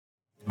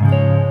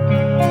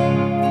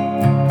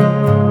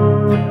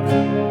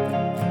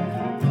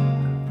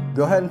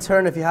Go ahead and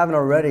turn, if you haven't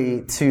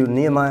already, to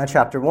Nehemiah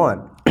chapter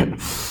 1.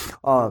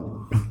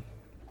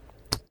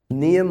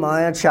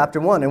 Nehemiah chapter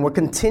 1. And we're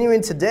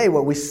continuing today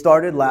what we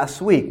started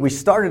last week. We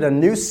started a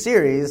new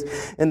series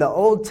in the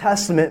Old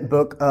Testament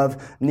book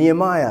of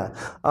Nehemiah.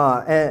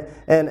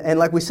 And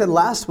like we said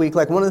last week,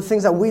 like one of the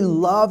things that we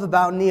love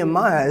about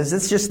Nehemiah is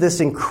it's just this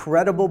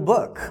incredible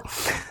book.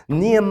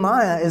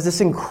 Nehemiah is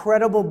this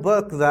incredible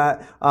book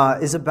that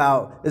is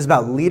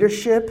about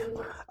leadership,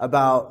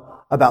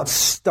 about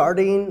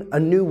starting a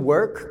new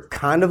work,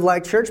 kind of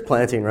like church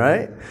planting,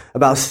 right?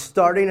 About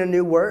starting a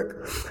new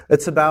work.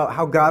 It's about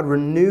how God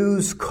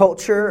renews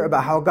culture,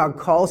 about how God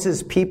calls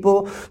His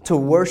people to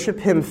worship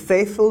Him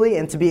faithfully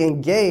and to be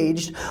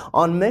engaged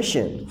on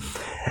mission.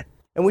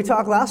 And we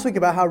talked last week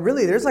about how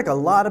really there's like a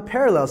lot of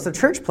parallels to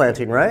church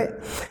planting, right?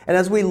 And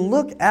as we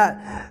look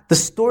at the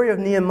story of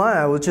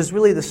Nehemiah, which is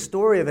really the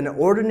story of an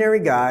ordinary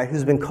guy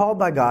who's been called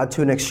by God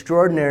to an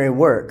extraordinary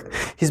work.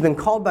 He's been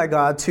called by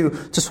God to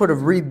sort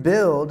of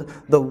rebuild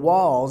the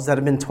walls that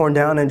have been torn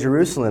down in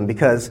Jerusalem.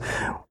 Because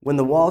when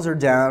the walls are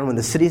down, when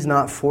the city's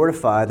not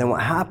fortified, then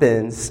what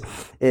happens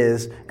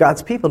is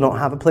God's people don't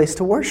have a place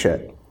to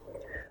worship.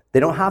 They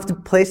don't have a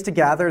place to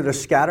gather. They're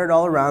scattered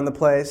all around the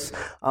place.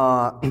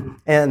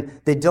 And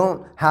they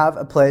don't have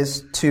a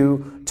place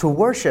to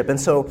worship.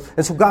 And so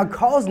God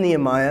calls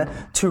Nehemiah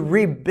to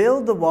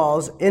rebuild the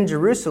walls in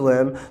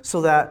Jerusalem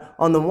so that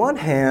on the one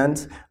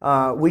hand,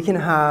 we can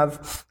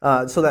have,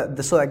 so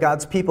that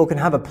God's people can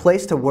have a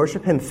place to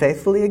worship Him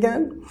faithfully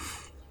again.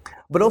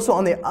 But also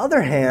on the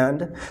other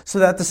hand, so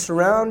that the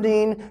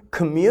surrounding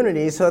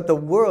community, so that the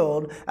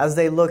world, as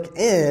they look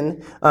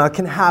in,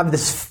 can have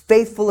this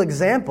faithful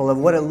example of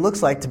what it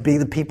looks like to be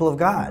the people of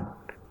God.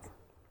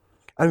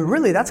 And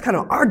really, that's kind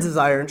of our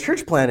desire in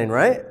church planting,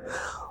 right?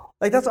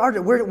 Like that's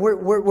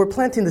we're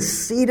planting the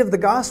seed of the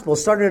gospel,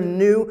 starting a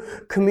new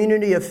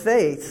community of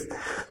faith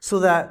so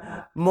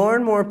that more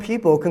and more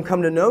people can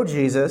come to know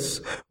Jesus,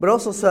 but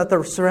also so that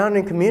the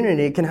surrounding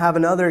community can have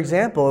another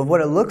example of what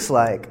it looks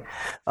like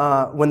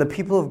when the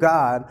people of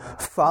God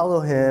follow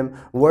Him,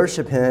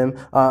 worship Him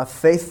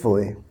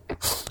faithfully.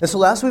 And so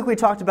last week we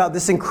talked about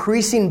this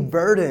increasing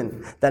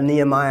burden that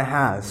Nehemiah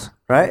has,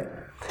 right?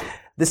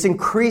 This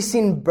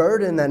increasing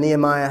burden that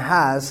Nehemiah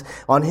has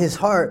on his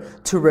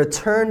heart to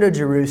return to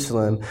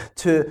Jerusalem,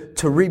 to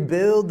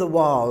rebuild the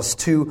walls,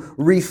 to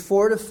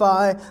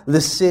refortify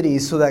the city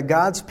so that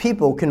God's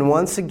people can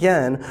once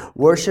again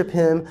worship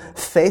Him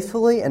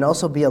faithfully and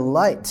also be a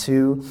light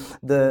to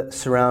the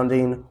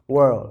surrounding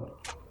world.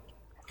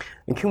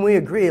 And can we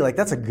agree, like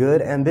that's a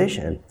good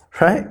ambition,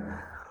 right?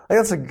 Like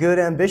that's a good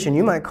ambition.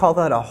 You might call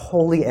that a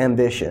holy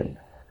ambition.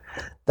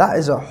 That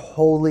is a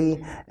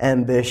holy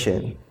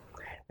ambition.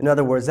 In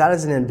other words, that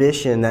is an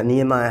ambition that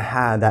Nehemiah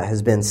had that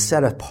has been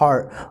set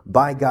apart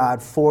by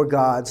God for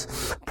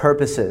God's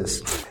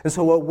purposes. And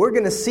so what we're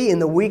going to see in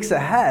the weeks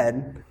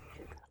ahead,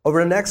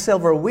 over the next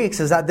several weeks,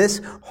 is that this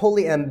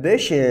holy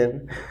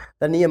ambition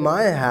that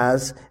Nehemiah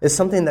has is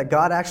something that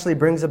God actually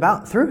brings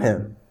about through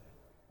him.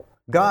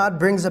 God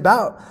brings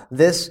about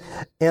this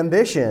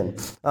ambition.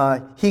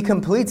 He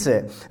completes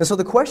it. And so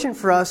the question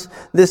for us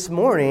this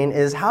morning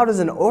is, how does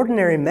an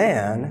ordinary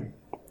man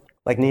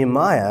like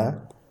Nehemiah,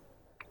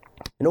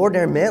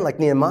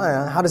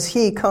 how does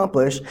he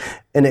accomplish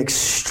an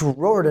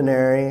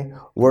extraordinary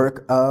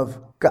work of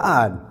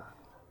God?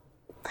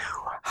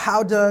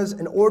 How does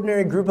an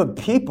ordinary group of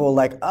people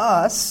like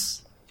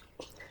us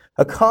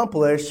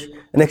accomplish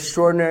an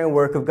extraordinary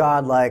work of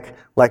God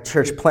like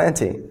church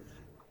planting?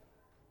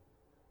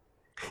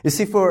 You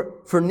see,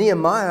 for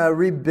Nehemiah,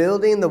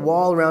 rebuilding the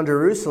wall around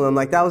Jerusalem,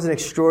 like that was an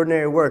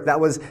extraordinary work. That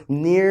was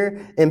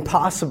near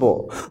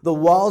impossible. The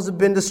walls have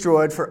been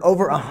destroyed for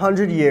over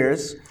 100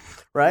 years.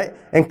 Right?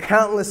 And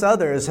countless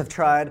others have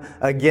tried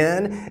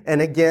again and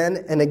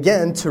again and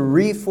again to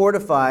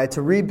refortify,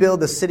 to rebuild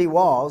the city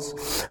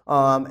walls,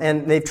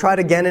 and they've tried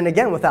again and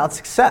again without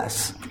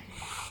success.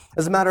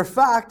 As a matter of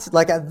fact,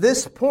 like at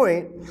this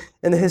point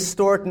in the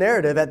historic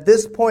narrative, at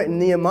this point in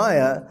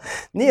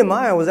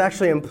Nehemiah was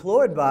actually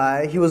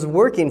he was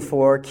working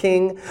for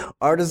King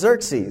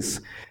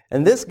Artaxerxes.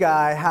 And this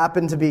guy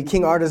happened to be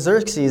King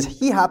Artaxerxes.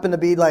 He happened to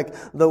be like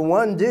the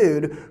one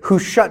dude who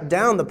shut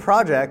down the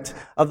project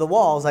of the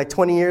walls like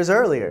 20 years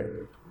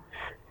earlier.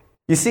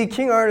 You see,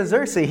 King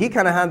Artaxerxes, he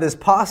kind of had this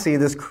posse,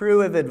 this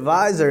crew of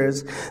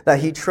advisors that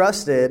he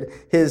trusted,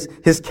 his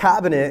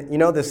cabinet,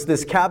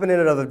 this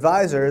cabinet of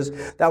advisors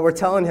that were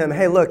telling him,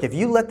 hey, look, if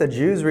you let the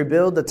Jews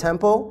rebuild the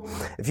temple,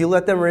 if you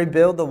let them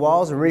rebuild the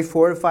walls and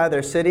refortify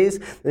their cities,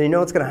 then you know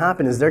what's going to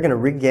happen is they're going to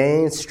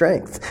regain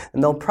strength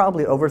and they'll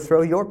probably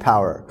overthrow your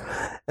power.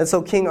 And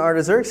so King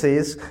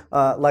Artaxerxes,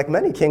 like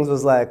many kings,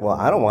 was like, well,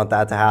 I don't want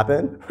that to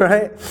happen,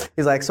 right?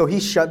 He's like, so he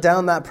shut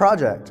down that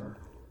project.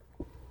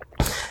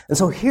 And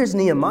so here's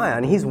Nehemiah,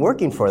 and he's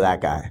working for that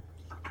guy.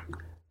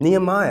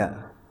 Nehemiah,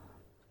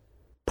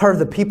 part of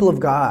the people of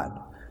God.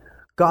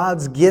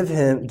 God's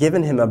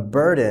given him a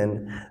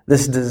burden,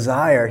 this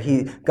desire.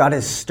 God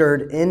has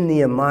stirred in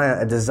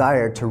Nehemiah a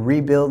desire to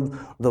rebuild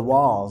the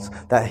walls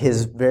that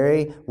his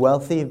very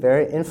wealthy,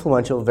 very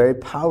influential, very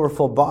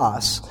powerful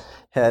boss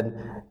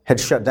had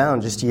shut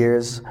down just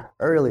years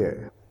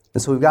earlier.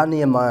 And so we've got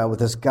Nehemiah with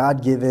this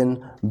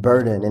God-given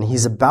burden, and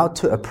he's about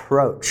to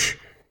approach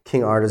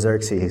King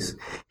Artaxerxes.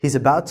 He's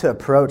about to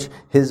approach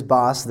his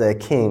boss, the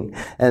king,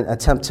 and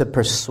attempt to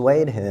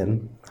persuade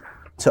him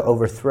to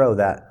overthrow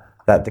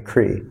that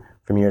decree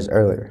from years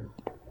earlier.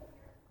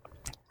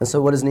 And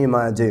so what does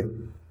Nehemiah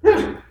do?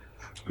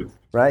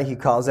 Right? He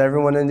calls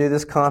everyone into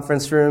this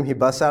conference room, he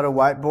busts out a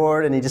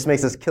whiteboard, and he just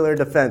makes this killer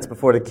defense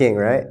before the king,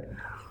 right?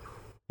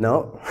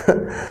 No,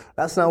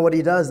 that's not what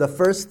he does. The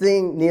first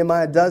thing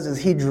Nehemiah does is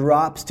he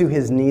drops to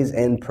his knees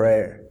in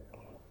prayer.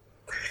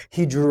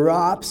 He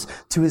drops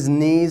to his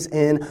knees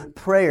in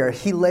prayer.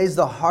 He lays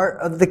the heart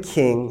of the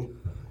king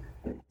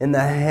in the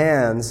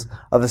hands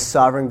of the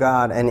sovereign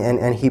God,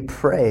 and he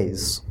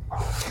prays.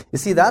 You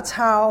see, that's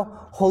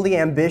how holy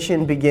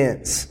ambition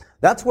begins.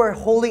 That's where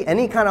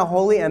any kind of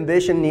holy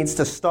ambition needs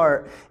to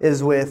start,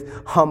 is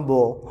with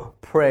humble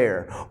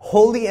prayer.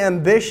 Holy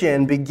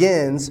ambition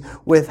begins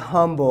with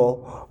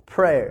humble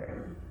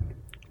prayer.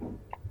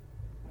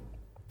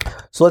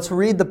 So let's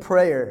read the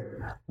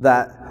prayer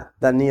that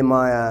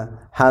Nehemiah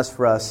has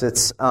for us.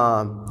 It's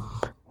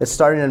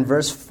starting in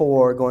verse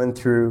 4, going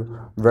through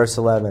verse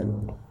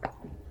 11.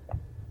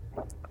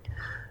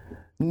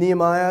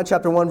 Nehemiah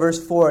chapter 1,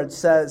 verse 4, it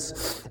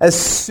says, as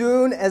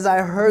soon as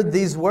Nehemiah heard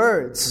these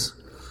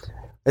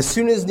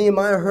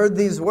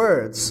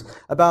words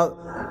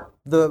about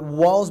the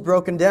walls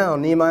broken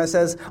down, Nehemiah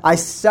says, I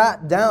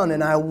sat down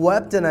and I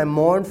wept and I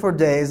mourned for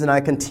days, and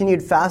I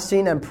continued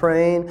fasting and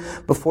praying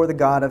before the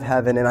God of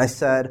heaven. And I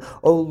said,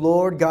 O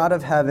Lord God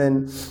of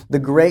heaven, the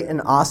great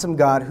and awesome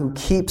God who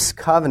keeps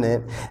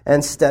covenant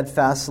and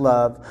steadfast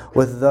love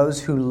with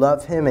those who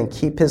love him and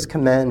keep his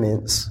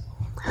commandments,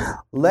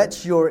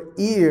 let your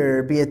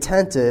ear be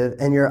attentive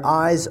and your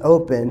eyes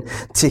open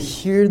to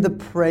hear the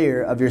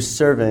prayer of your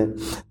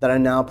servant that I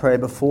now pray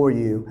before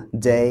you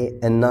day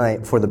and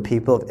night for the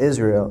people of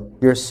Israel,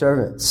 your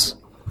servants,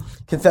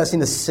 confessing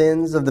the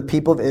sins of the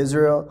people of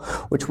Israel,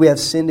 which we have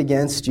sinned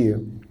against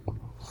you.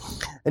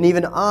 And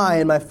even I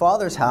and my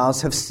father's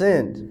house have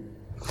sinned.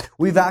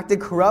 We've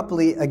acted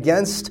corruptly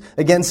against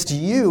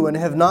you and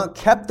have not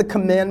kept the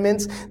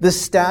commandments, the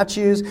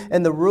statutes,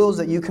 and the rules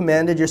that you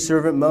commanded your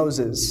servant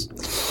Moses.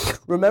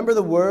 Remember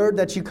the word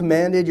that you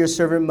commanded your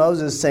servant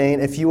Moses,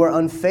 saying, if you are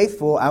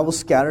unfaithful, I will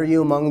scatter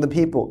you among the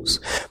peoples.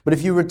 But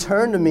if you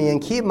return to me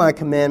and keep my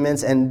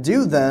commandments and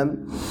do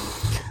them,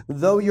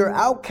 though your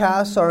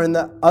outcasts are in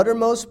the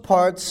uttermost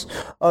parts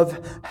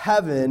of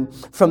heaven,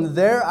 from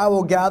there I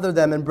will gather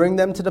them and bring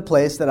them to the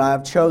place that I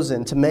have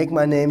chosen to make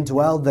my name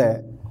dwell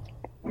there.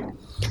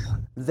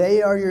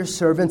 They are your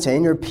servants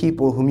and your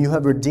people, whom you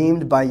have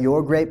redeemed by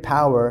your great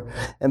power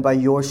and by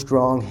your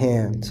strong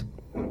hand.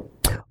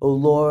 O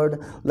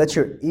Lord, let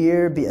your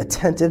ear be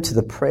attentive to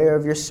the prayer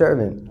of your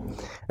servant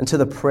and to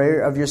the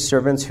prayer of your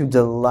servants who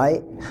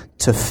delight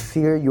to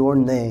fear your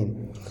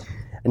name.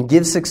 And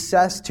give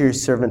success to your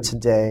servant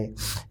today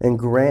and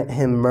grant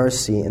him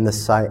mercy in the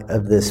sight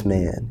of this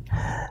man.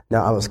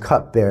 Now I was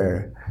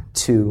cupbearer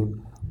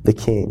to the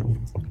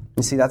king.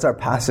 You see, that's our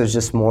passage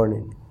this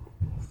morning.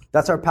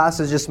 That's our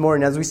passage this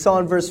morning. As we saw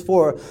in verse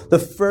 4, the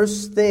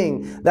first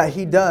thing that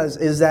he does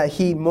is that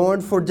he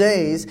mourned for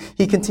days.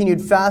 He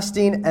continued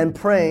fasting and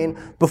praying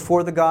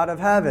before the God of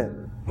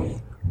heaven.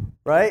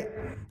 Right?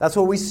 That's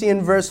what we see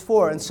in verse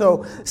 4. And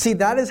so, see,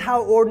 that is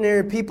how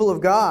ordinary people of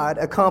God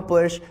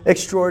accomplish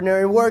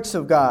extraordinary works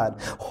of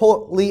God.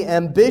 Holy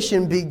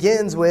ambition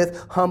begins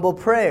with humble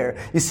prayer.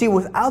 You see,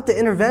 without the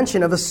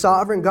intervention of a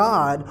sovereign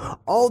God,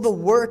 all the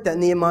work that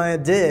Nehemiah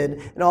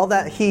did and all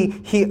that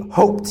he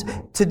hoped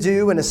to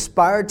do and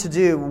aspired to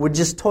do would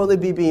just totally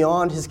be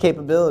beyond his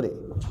capability.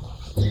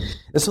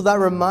 And so that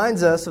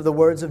reminds us of the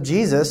words of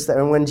Jesus, that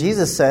when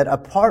Jesus said,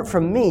 apart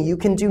from me, you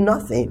can do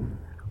nothing.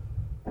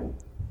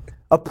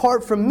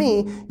 Apart from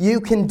me, you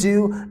can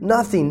do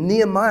nothing.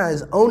 Nehemiah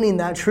is owning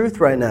that truth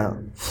right now.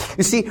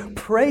 You see,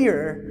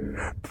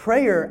 prayer,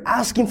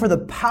 asking for the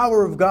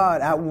power of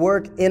God at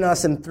work in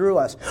us and through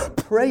us.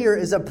 Prayer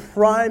is a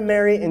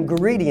primary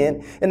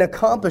ingredient in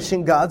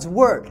accomplishing God's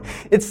work.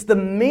 It's the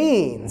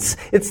means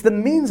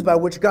by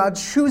which God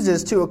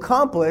chooses to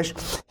accomplish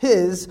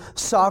his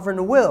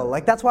sovereign will.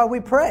 Like, that's why we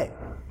pray.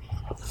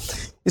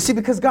 You see,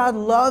 because God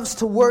loves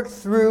to work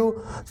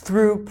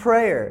through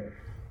prayer.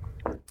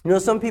 You know,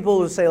 some people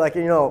will say, like,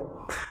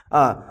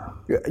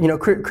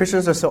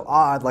 Christians are so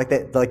odd, like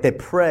they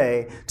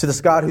pray to this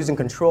God who's in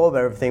control of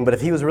everything. But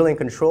if he was really in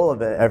control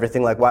of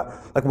everything,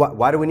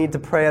 why do we need to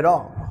pray at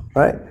all,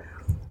 right?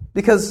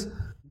 Because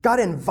God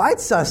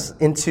invites us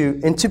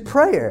into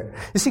prayer.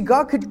 You see,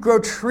 God could grow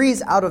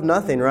trees out of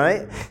nothing,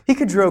 right? He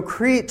could grow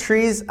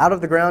trees out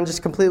of the ground,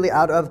 just completely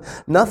out of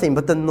nothing.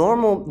 But the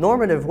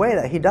normative way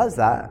that he does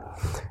that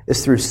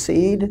is through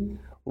seed,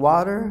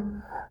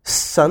 water,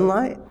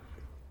 sunlight.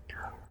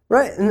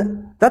 Right,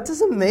 and that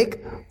doesn't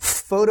make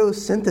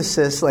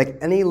photosynthesis like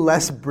any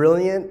less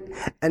brilliant,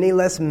 any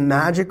less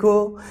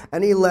magical,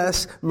 any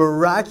less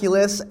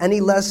miraculous,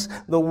 any less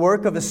the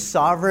work of a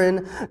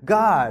sovereign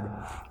God.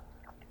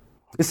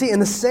 You see, in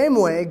the same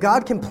way,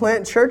 God can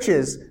plant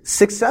churches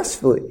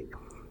successfully.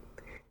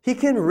 He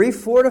can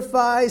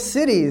refortify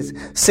cities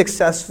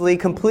successfully,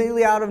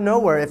 completely out of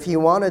nowhere if he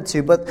wanted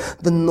to. But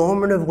the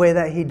normative way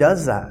that he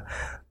does that,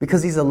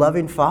 because he's a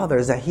loving father,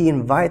 is that he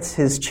invites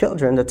his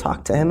children to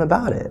talk to him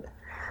about it.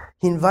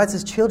 He invites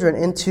his children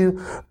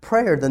into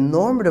prayer. The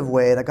normative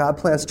way that God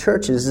plants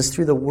churches is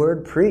through the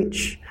word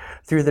preached,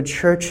 through the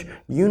church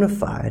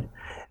unified,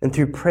 and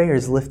through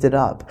prayers lifted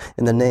up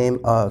in the name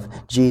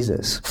of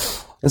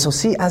Jesus. And so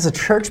see, as a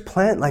church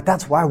plant,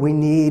 that's why we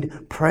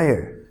need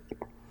prayer.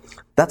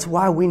 That's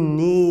why we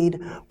need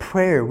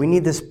prayer. We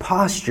need this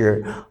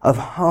posture of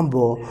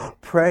humble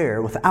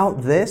prayer.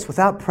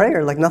 Without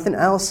prayer, nothing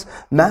else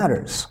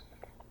matters.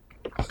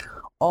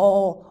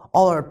 All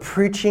our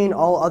preaching,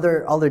 all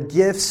other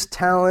gifts,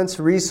 talents,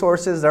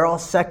 resources, they're all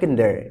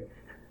secondary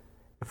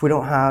if we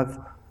don't have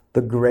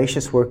the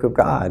gracious work of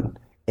God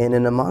in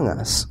and among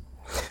us.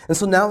 And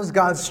so now as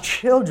God's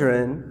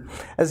children,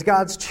 does it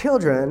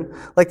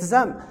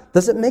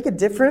make a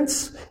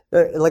difference?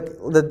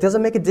 Does it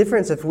make a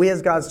difference if we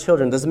as God's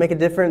children, does it make a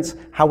difference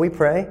how we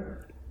pray?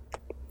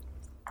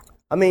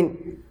 I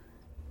mean,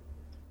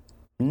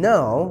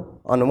 no,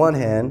 on the one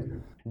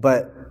hand,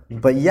 but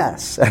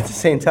yes at the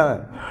same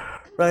time.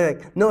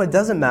 Right? No, it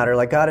doesn't matter.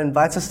 God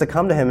invites us to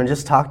come to him and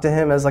just talk to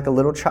him as a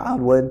little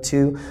child would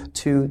to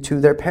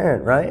their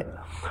parent, right?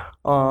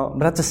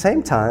 But at the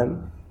same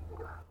time,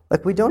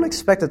 we don't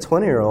expect a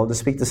 20-year-old to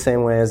speak the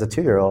same way as a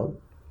 2-year-old,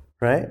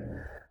 right?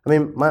 I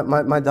mean,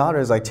 my daughter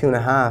is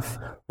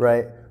 2.5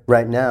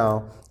 right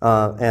now,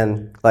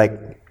 and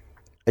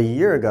a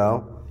year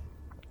ago,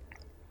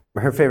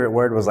 her favorite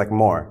word was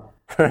more,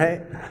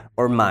 right?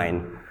 Or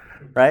mine,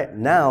 right?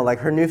 Now,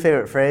 her new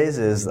favorite phrase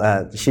is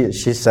she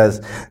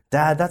says,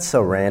 "Dad, that's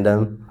so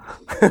random."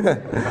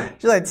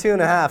 She's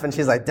 2.5, and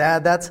she's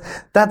 "Dad,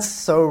 that's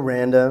so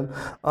random."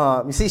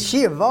 You see,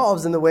 she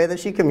evolves in the way that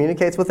she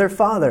communicates with her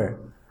father.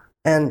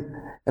 And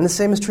the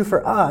same is true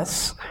for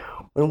us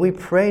when we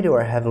pray to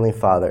our Heavenly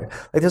Father.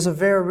 There's a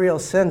very real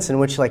sense in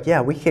which,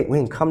 we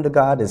can come to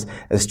God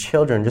as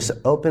children, just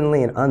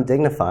openly and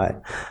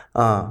undignified.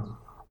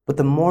 But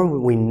the more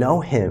we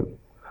know him,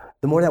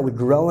 the more that we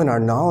grow in our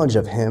knowledge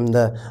of him,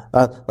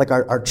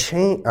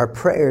 our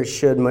prayers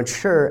should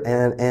mature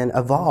and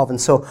evolve. And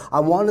so I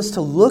want us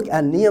to look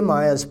at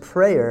Nehemiah's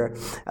prayer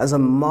as a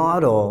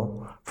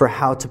model for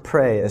how to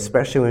pray,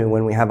 especially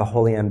when we have a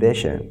holy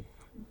ambition.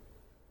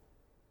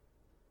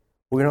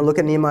 We're going to look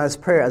at Nehemiah's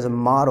prayer as a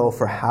model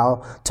for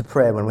how to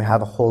pray when we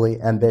have a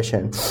holy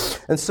ambition.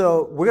 And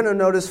so we're going to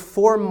notice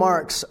 4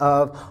 marks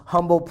of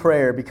humble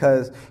prayer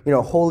because,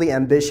 holy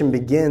ambition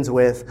begins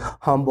with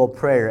humble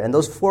prayer. And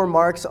those 4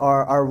 marks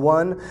are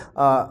 1,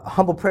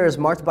 humble prayer is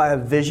marked by a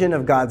vision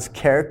of God's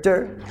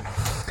character.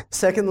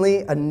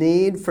 Secondly, a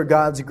need for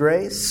God's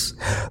grace.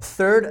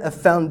 Third, a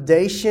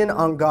foundation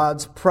on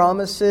God's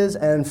promises.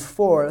 And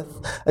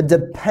fourth, a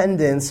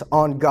dependence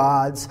on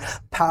God's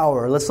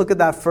power. Let's look at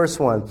that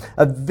first one.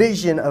 A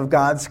vision of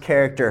God's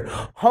character.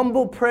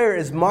 Humble prayer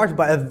is marked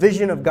by a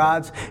vision of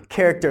God's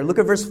character. Look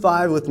at verse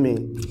 5 with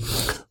me.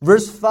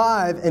 Verse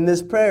 5 in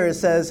this prayer, it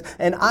says,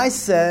 "And I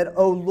said,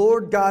 O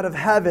Lord God of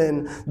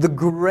heaven, the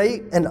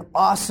great and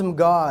awesome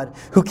God,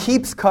 who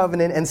keeps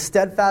covenant and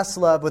steadfast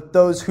love with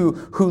those who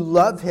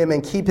love him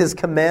and keep his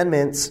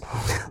commandments,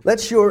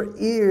 let your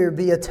ear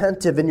be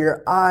attentive and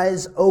your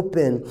eyes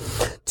open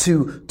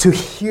to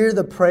hear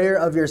the prayer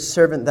of your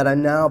servant that I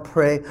now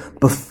pray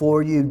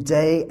before you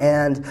day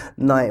and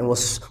night." And we'll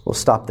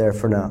stop there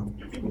for now.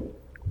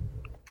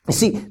 You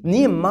see,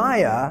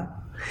 Nehemiah,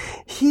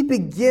 he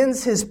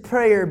begins his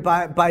prayer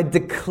by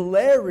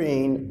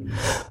declaring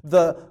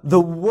the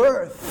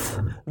worth,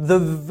 the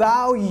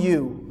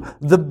value,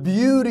 the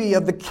beauty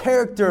of the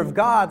character of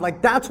God.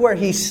 That's where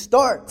he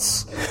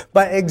starts,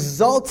 by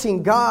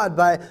exalting God,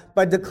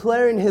 by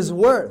declaring his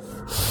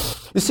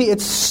worth. You see,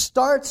 it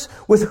starts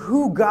with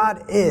who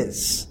God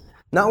is,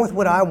 not with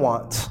what I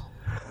want.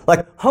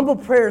 Humble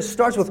prayer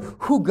starts with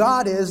who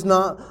God is,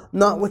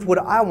 not with what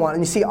I want.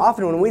 And you see,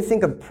 often when we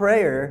think of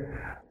prayer,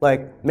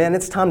 man,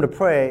 it's time to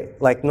pray.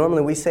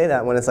 Normally we say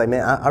that when it's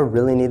man, I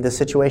really need this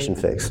situation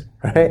fixed,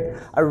 right?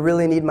 I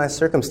really need my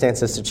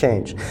circumstances to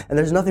change. And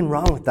there's nothing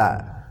wrong with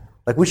that.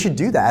 We should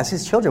do that. As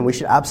his children, we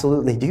should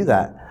absolutely do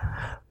that.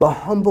 But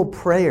humble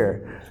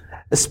prayer,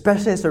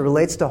 especially as it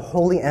relates to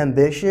holy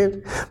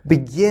ambition,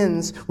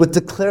 begins with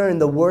declaring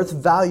the worth,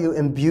 value,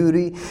 and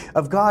beauty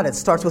of God. It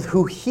starts with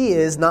who he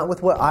is, not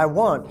with what I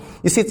want.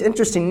 You see, it's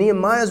interesting.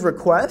 Nehemiah's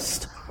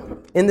request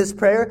in this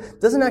prayer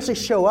doesn't actually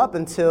show up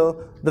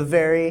until the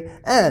very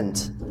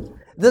end.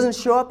 It doesn't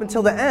show up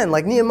until the end.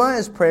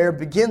 Nehemiah's prayer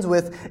begins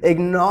with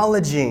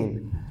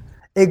acknowledging,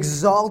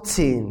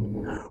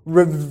 exalting,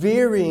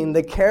 revering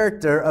the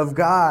character of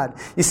God.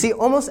 You see,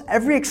 almost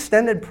every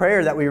extended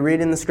prayer that we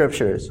read in the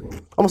scriptures,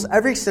 almost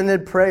every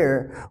extended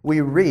prayer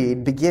we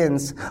read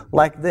begins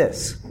like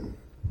this.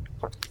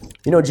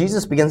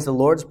 Jesus begins the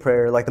Lord's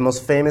Prayer, the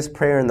most famous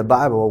prayer in the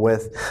Bible,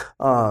 with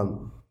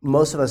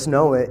most of us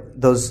know it,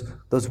 those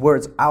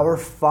words, "Our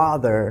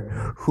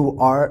Father who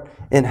art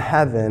in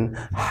heaven,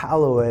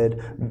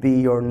 hallowed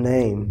be your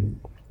name.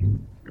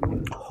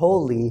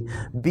 Holy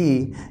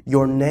be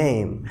your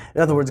name."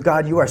 In other words,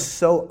 God, you are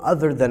so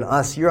other than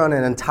us. You're on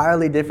an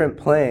entirely different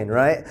plane,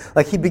 right?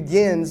 Like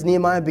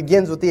Nehemiah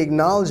begins with the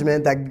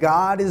acknowledgement that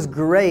God is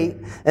great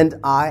and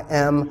I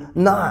am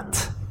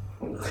not.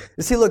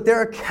 You see, look, there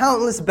are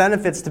countless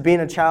benefits to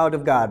being a child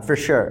of God, for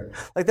sure.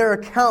 Like, there are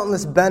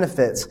countless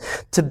benefits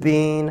to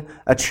being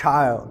a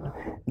child,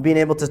 being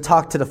able to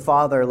talk to the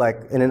Father,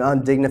 like, in an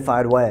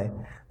undignified way.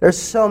 There's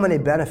so many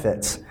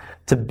benefits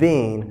to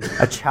being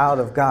a child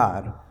of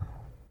God.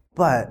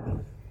 But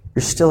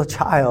you're still a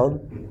child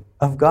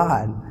of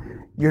God.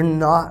 You're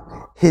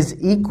not His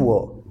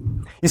equal.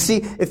 You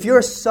see, if you're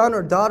a son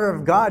or daughter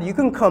of God, you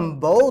can come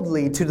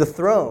boldly to the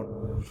throne.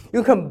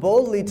 You can come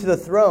boldly to the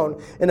throne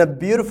in a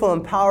beautiful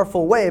and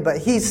powerful way, but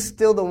He's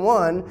still the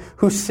one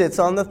who sits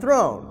on the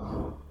throne.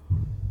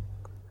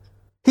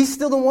 He's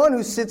still the one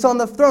who sits on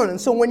the throne. And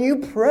so when we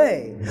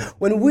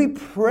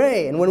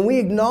pray, and when we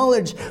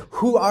acknowledge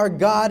who our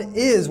God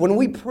is, when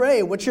we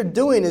pray, what you're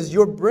doing is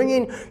you're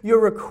bringing your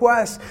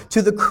request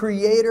to the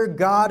Creator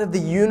God of the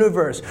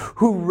universe,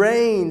 who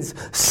reigns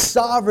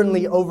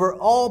sovereignly over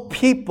all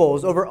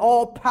peoples, over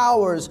all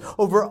powers,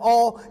 over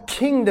all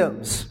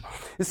kingdoms.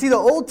 You see, the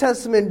Old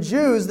Testament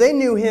Jews, they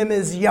knew Him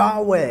as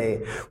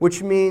Yahweh,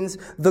 which means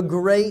the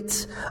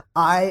great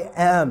I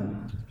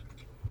am.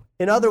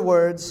 In other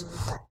words,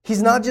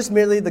 He's not just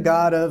merely the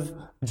God of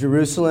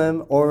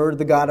Jerusalem or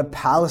the God of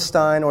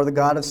Palestine or the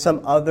God of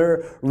some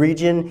other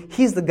region.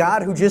 He's the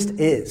God who just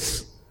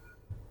is.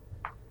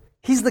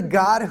 He's the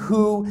God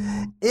who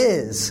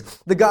is,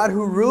 the God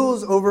who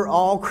rules over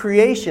all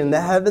creation,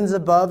 the heavens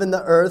above and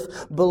the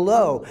earth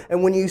below.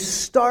 And when you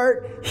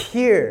start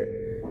here,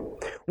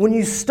 when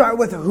you start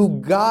with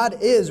who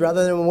God is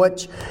rather than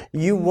what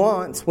you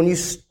want, when you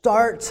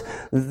start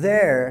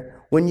there,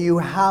 when you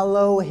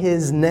hallow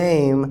His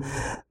name,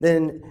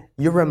 then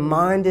you're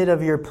reminded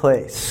of your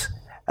place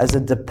as a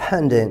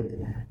dependent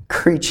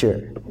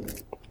creature.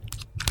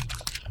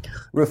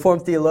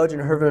 Reformed theologian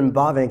Herman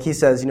Bavinck, he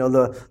says, there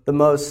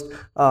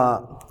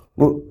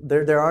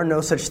are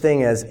no such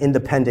thing as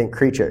independent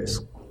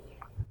creatures,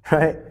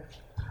 right?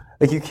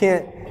 Like you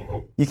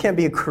can't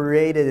be a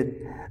created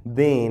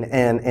being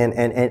and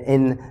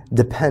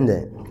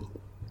independent.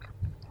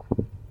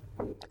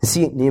 You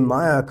see,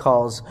 Nehemiah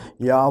calls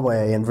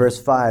Yahweh in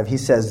verse 5, he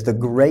says, the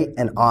great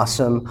and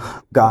awesome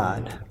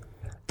God.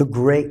 The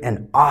great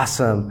and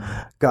awesome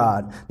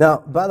God. Now,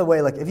 by the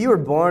way, like if you were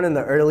born in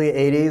the early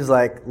 80s,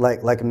 like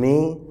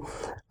me,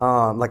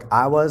 like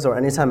I was, or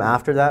anytime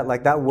after that,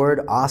 like that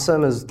word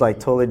awesome is like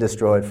totally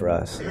destroyed for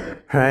us,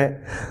 right?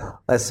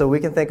 Like, so we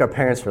can thank our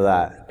parents for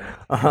that.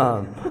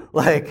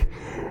 Like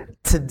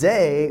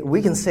today,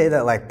 we can say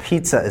that like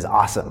pizza is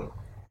awesome,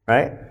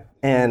 right?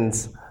 And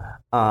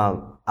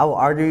I will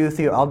argue with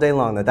you all day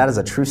long that is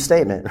a true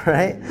statement,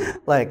 right?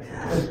 Like,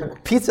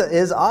 pizza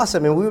is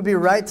awesome, and we would be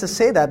right to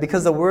say that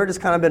because the word has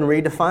kind of been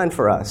redefined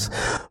for us.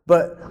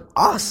 But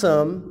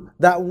awesome,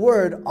 that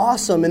word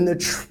awesome in the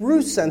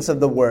true sense of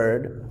the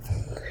word,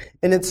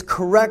 in its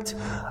correct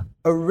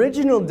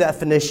original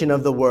definition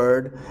of the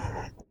word,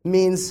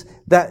 means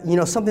that,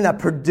 something that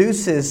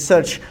produces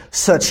such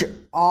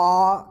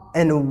awe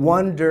and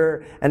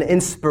wonder and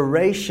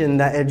inspiration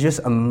that it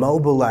just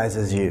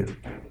immobilizes you.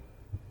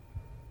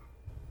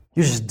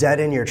 You're just dead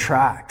in your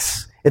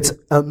tracks. It's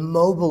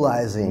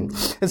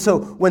immobilizing. And so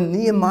when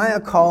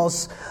Nehemiah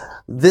calls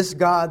this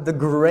God the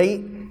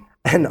great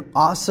and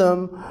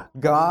awesome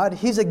God,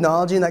 he's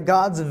acknowledging that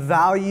God's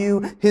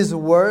value, His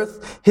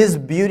worth, His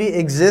beauty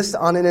exists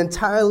on an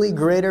entirely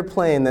greater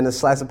plane than a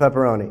slice of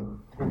pepperoni.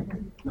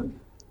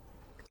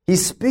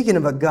 He's speaking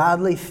of a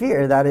godly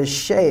fear that is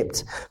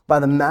shaped by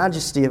the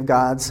majesty of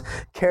God's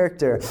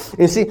character. And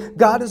you see,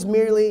 God is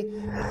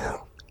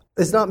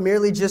not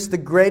merely just the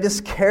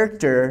greatest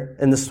character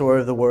in the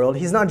story of the world.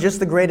 He's not just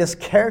the greatest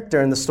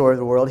character in the story of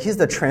the world. He's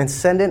the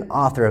transcendent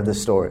author of the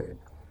story.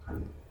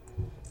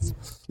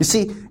 You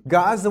see,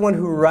 God's the one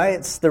who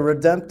writes the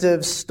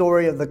redemptive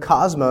story of the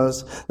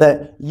cosmos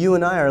that you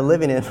and I are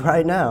living in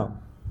right now.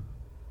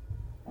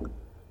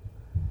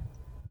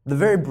 The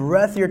very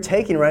breath you're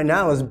taking right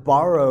now is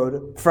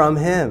borrowed from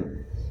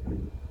Him.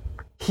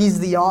 He's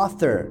the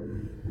author.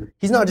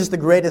 He's not just the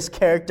greatest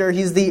character,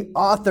 He's the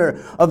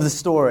author of the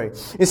story.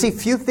 You see,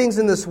 few things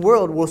in this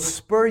world will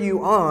spur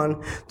you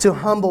on to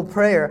humble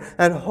prayer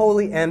and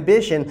holy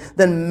ambition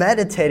than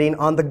meditating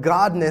on the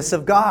godness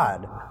of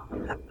God,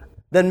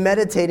 than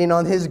meditating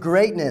on His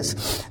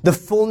greatness, the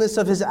fullness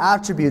of His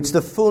attributes,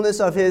 the fullness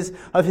of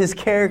His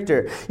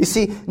character. You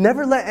see,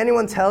 never let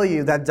anyone tell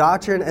you that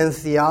doctrine and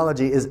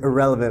theology is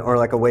irrelevant or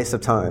like a waste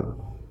of time.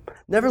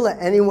 Never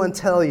let anyone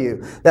tell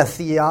you that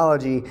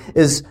theology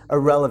is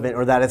irrelevant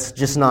or that it's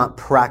just not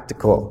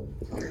practical.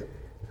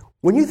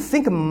 When you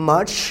think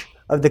much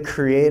of the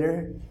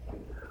Creator,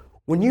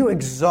 when you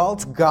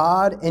exalt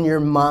God in your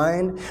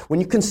mind, when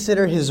you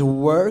consider His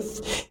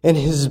worth and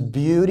His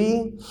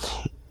beauty,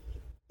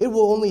 it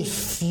will only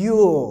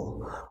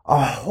fuel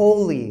a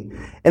holy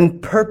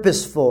and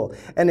purposeful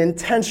and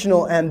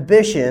intentional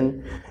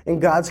ambition in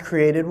God's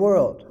created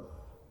world.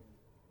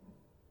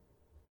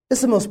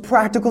 It's the most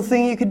practical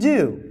thing you could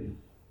do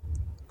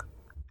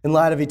in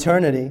light of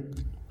eternity.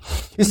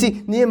 You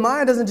see,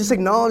 Nehemiah doesn't just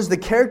acknowledge the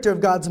character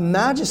of God's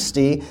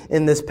majesty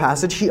in this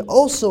passage. He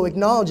also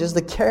acknowledges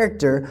the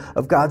character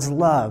of God's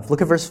love.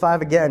 Look at verse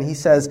 5 again. He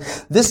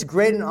says, "This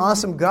great and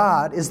awesome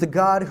God is the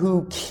God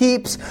who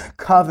keeps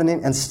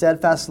covenant and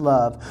steadfast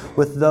love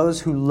with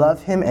those who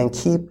love him and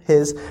keep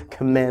his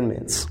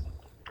commandments."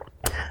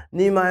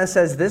 Nehemiah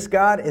says this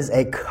God is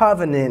a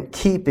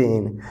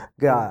covenant-keeping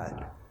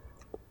God.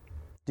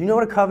 Do you know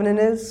what a covenant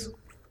is?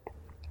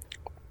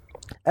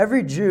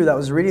 Every Jew that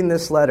was reading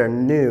this letter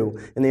knew,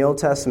 in the Old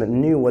Testament,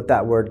 knew what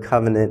that word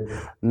covenant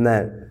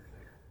meant.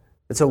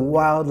 It's a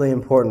wildly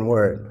important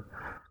word.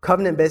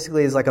 Covenant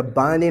basically is like a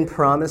binding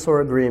promise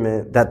or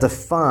agreement that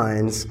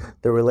defines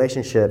the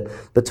relationship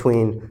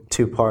between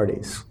two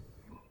parties.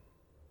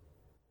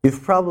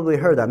 You've probably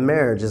heard that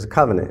marriage is a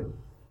covenant,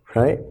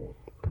 right?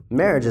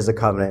 Marriage is a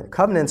covenant.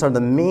 Covenants are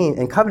the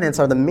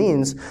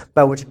means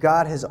by which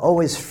God has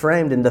always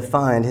framed and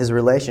defined his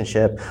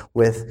relationship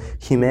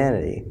with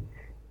humanity.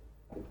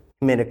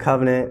 He made a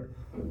covenant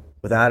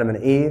with Adam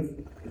and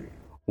Eve,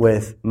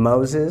 with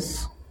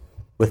Moses,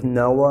 with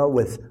Noah,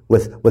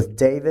 with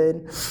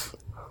David.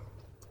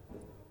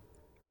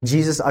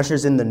 Jesus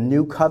ushers in the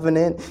new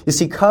covenant. You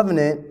see,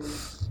 covenant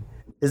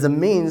is the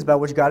means by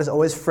which God has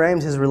always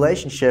framed his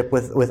relationship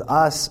with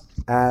us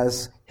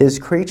as his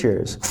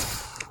creatures.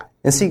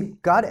 And see,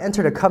 God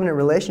entered a covenant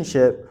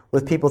relationship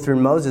with people through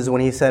Moses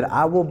when he said,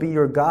 "I will be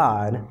your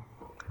God,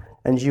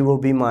 and you will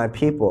be my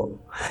people."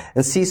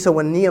 And see, so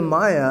when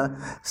Nehemiah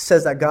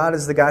says that God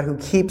is the God who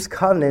keeps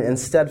covenant and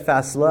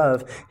steadfast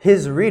love,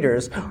 his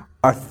readers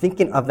are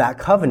thinking of that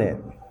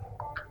covenant.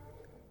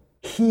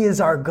 He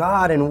is our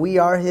God and we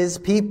are his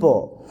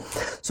people.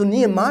 So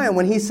Nehemiah,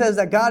 when he says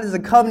that God is a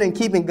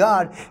covenant-keeping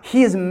God,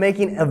 he is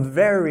making a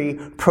very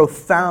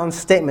profound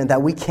statement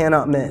that we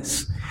cannot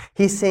miss.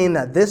 He's saying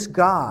that this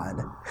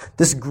God,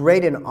 this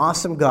great and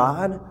awesome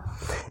God,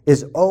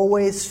 is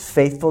always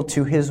faithful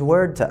to his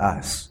word to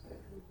us.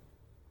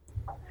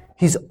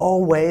 He's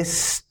always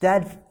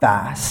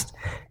steadfast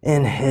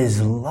in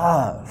his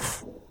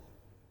love.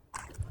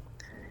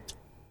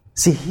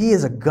 See, he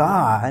is a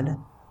God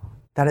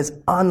that is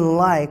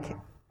unlike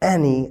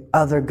any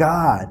other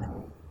God.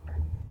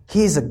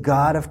 He's a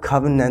God of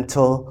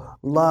covenantal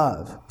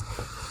love.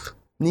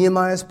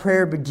 Nehemiah's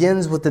prayer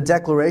begins with the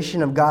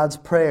declaration of God's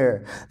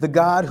prayer. The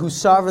God who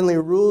sovereignly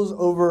rules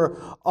over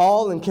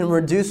all and can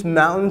reduce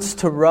mountains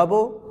to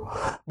rubble.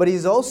 But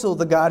he's also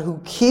the God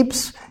who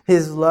keeps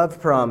his love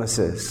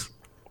promises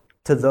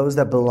to those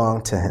that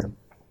belong to him.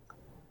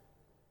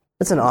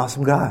 It's an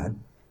awesome God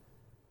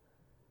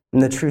in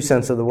the true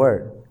sense of the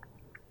word.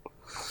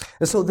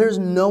 And so there's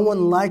no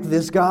one like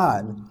this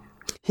God.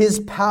 His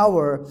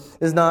power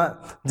is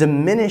not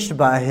diminished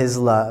by his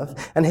love,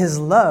 and his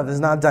love is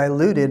not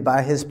diluted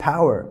by his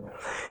power.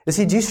 You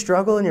see, do you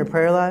struggle in your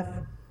prayer life?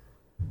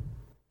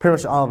 Pretty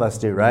much all of us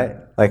do, right?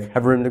 Like,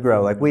 have room to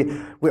grow. Like,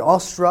 we all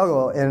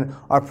struggle in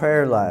our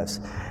prayer lives.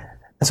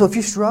 And so if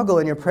you struggle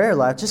in your prayer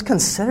life, just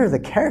consider the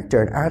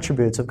character and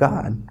attributes of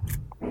God.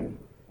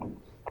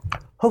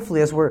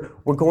 Hopefully, as we're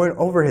going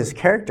over his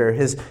character,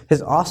 his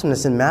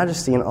awesomeness and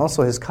majesty, and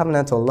also his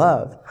covenantal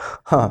love,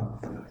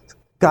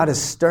 God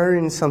is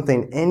stirring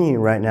something in you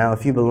right now,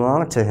 if you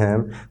belong to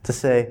him, to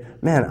say,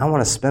 man, I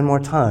want to spend more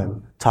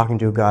time talking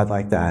to a God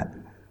like that.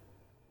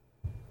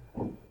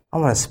 I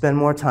want to spend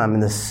more time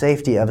in the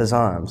safety of his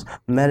arms,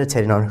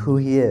 meditating on who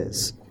he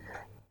is,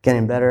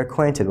 getting better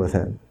acquainted with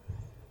him.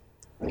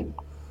 And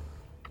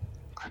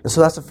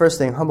so that's the first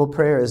thing. Humble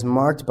prayer is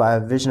marked by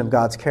a vision of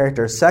God's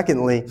character.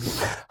 Secondly,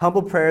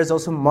 humble prayer is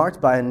also marked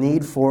by a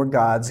need for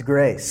God's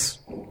grace.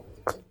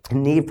 A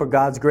need for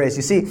God's grace.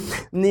 You see,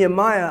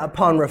 Nehemiah,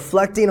 upon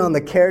reflecting on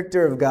the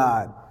character of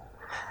God,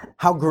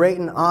 how great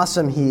and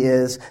awesome he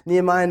is,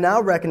 Nehemiah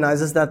now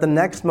recognizes that the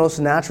next most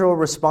natural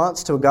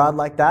response to a God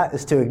like that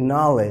is to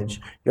acknowledge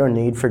your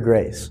need for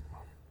grace.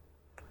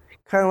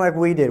 Kind of like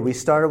we did. We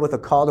started with a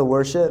call to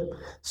worship,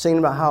 singing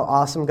about how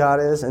awesome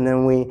God is, and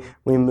then we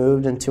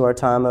moved into our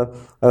time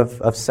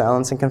of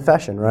silence and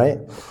confession, right?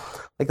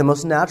 Like the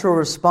most natural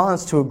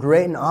response to a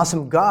great and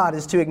awesome God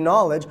is to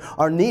acknowledge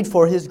our need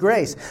for his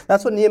grace.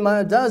 That's what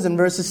Nehemiah does in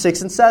verses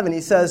 6 and 7. He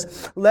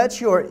says,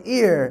 "Let your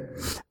ear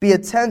be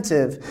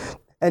attentive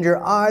and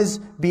your eyes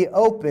be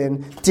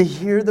open to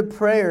hear the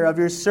prayer of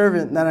your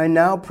servant that I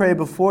now pray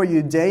before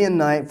you day and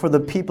night for the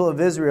people of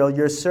Israel,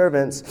 your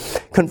servants,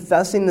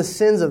 confessing the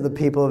sins of the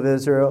people of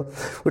Israel,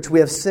 which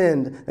we have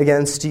sinned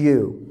against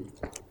you."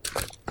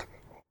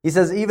 He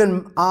says,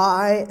 "Even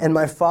I and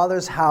my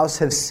father's house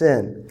have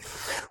sinned.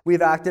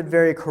 We've acted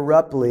very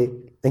corruptly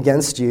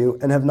against you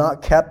and have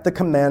not kept the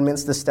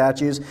commandments, the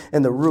statutes,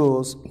 and the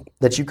rules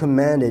that you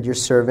commanded your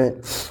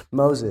servant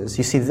Moses."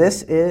 You see,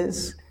 this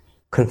is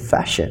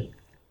confession.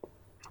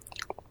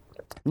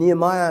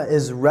 Nehemiah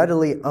is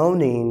readily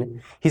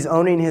owning his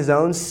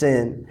own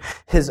sin,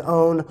 his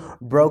own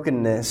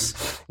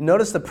brokenness.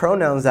 Notice the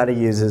pronouns that he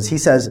uses. He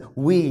says,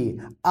 we,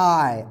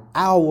 I,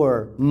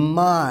 our,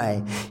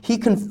 my. He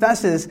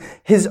confesses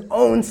his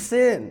own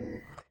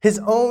sin, his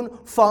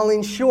own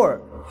falling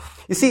short.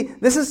 You see,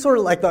 this is sort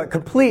of like the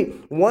complete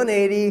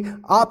 180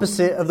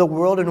 opposite of the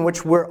world in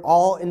which we're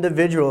all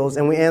individuals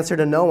and we answer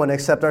to no one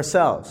except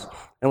ourselves.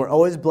 And we're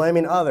always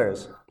blaming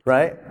others,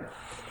 right?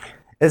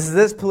 Is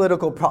this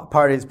political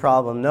party's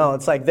problem? No,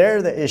 it's like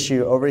they're the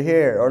issue over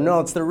here. Or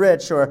no, it's the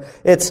rich, or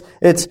it's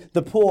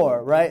the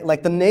poor, right?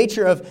 Like the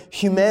nature of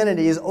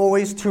humanity is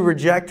always to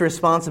reject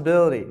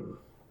responsibility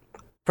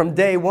from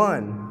day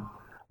one.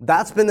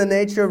 That's been the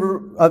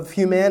nature of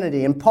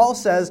humanity. And Paul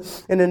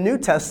says in the New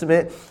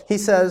Testament, he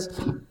says,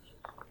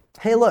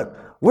 hey, look,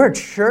 we're a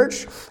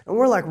church, and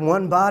we're like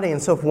one body,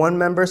 and so if one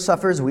member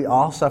suffers, we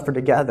all suffer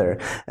together.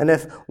 And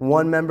if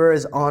one member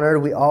is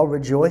honored, we all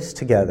rejoice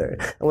together.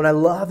 And what I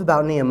love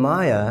about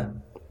Nehemiah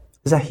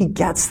is that he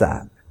gets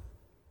that.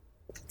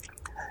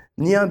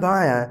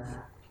 Nehemiah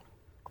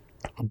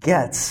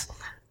gets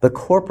the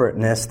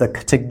corporateness, the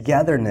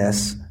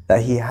togetherness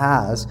that he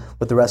has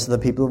with the rest of the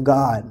people of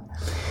God.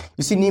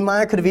 You see,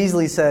 Nehemiah could have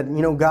easily said,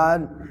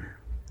 God...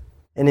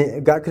 And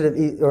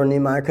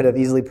Nehemiah could have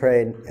easily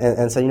prayed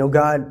and said,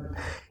 God,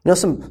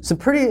 some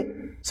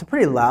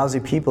pretty lousy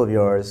people of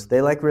yours, they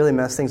really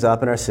mess things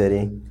up in our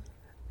city.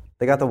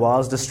 They got the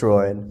walls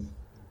destroyed. And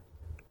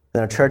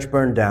our church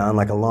burned down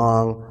a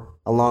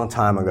long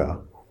time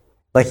ago.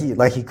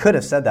 He could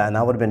have said that, and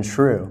that would have been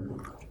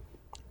true.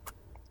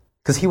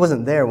 Because he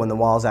wasn't there when the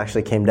walls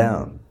actually came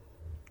down.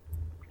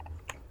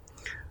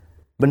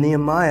 But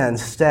Nehemiah,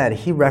 instead,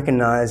 he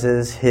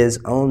recognizes his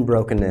own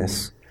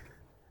brokenness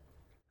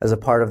as a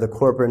part of the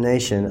corporate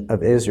nation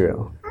of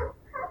Israel.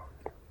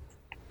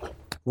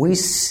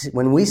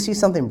 When we see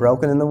something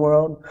broken in the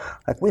world,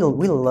 we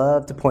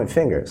love to point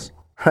fingers,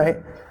 right?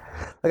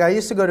 I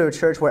used to go to a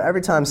church where every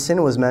time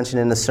sin was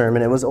mentioned in the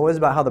sermon, it was always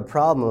about how the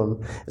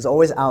problem is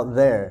always out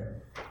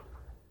there,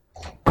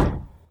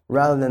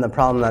 rather than the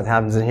problem that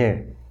happens in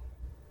here.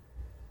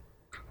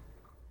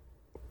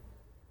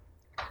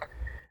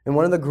 And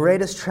one of the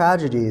greatest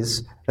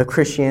tragedies of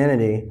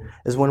Christianity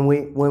is when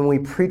we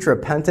preach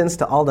repentance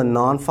to all the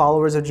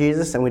non-followers of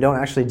Jesus and we don't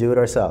actually do it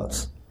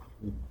ourselves.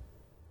 You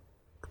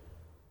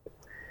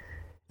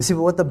see,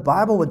 but what the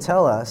Bible would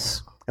tell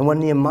us, and what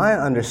Nehemiah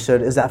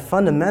understood, is that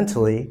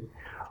fundamentally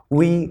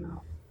we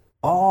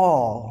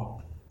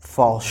all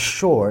fall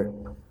short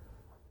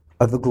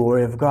of the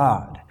glory of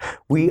God.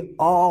 We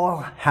all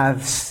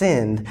have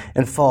sinned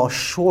and fall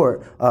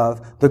short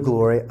of the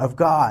glory of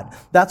God.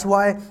 That's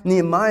why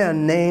Nehemiah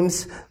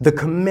names the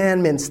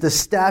commandments, the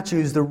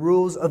statutes, the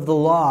rules of the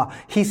law.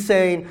 He's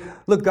saying,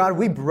 look, God,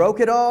 we broke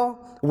it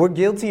all. We're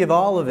guilty of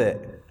all of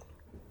it.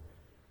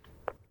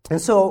 And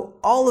so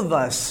all of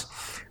us,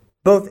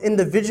 both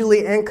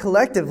individually and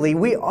collectively,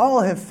 we all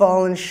have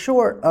fallen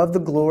short of the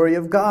glory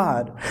of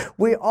God.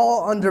 We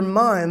all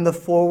undermine the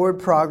forward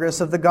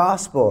progress of the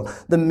gospel,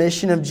 the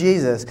mission of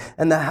Jesus,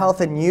 and the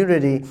health and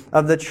unity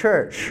of the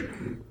church.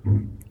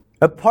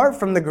 Apart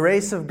from the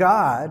grace of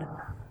God,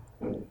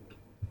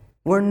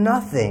 we're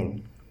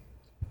nothing.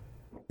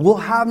 We'll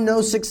have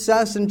no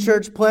success in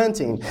church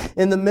planting,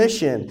 in the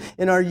mission,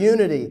 in our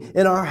unity,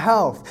 in our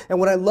health. And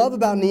what I love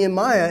about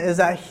Nehemiah is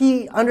that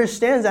he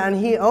understands that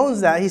and he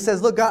owns that. He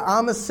says, look, God,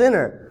 I'm a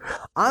sinner.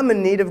 I'm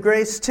in need of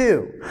grace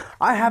too.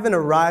 I haven't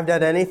arrived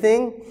at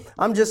anything.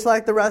 I'm just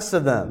like the rest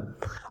of them.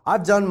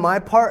 I've done my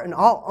part and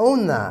I'll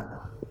own that.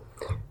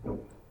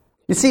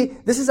 You see,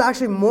 this is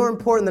actually more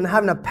important than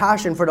having a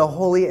passion for the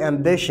holy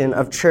ambition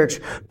of church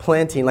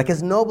planting.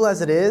 As noble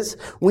as it is,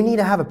 we need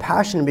to have a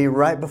passion to be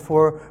right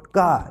before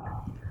God.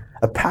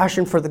 A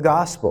passion for the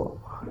gospel.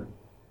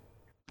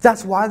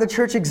 That's why the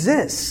church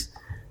exists.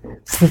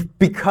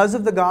 Because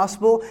of the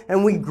gospel,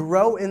 and we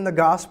grow in the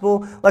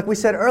gospel. Like we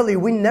said earlier,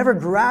 we never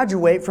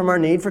graduate from our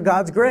need for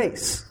God's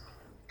grace.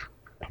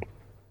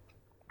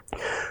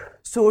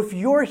 So if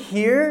you're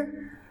here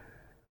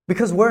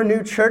because we're a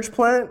new church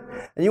plant,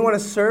 and you want to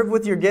serve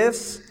with your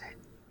gifts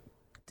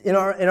in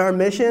our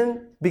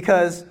mission,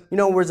 because,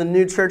 we're a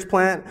new church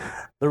plant,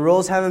 the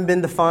roles haven't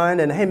been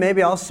defined, and hey,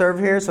 maybe I'll serve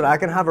here so that I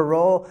can have a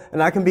role,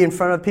 and I can be in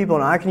front of people,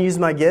 and I can use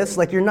my gifts,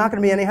 you're not going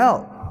to be any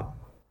help.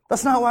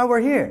 That's not why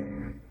we're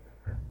here.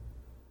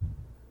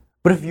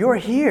 But if you're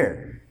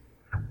here,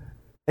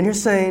 and you're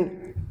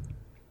saying,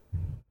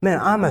 man,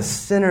 I'm a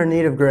sinner in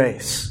need of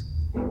grace,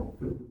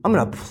 I'm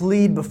going to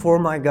plead before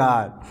my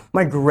God,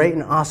 my great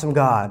and awesome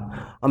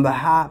God, on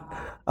behalf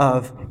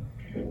of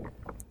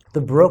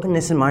the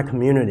brokenness in my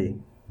community,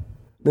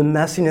 the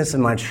messiness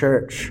in my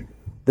church,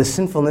 the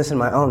sinfulness in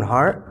my own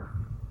heart.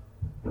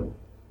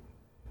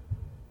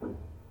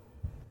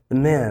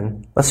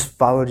 Man, let's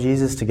follow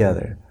Jesus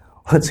together.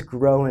 Let's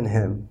grow in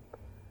Him.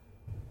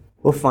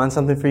 We'll find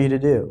something for you to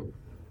do.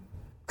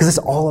 Because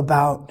it's all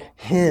about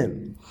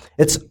Him.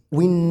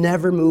 We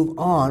never move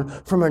on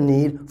from our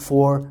need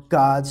for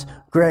God's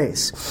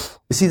grace.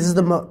 You see, this is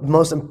the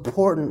most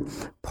important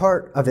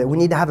part of it. We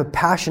need to have a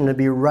passion to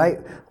be right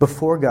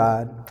before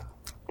God,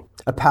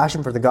 a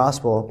passion for the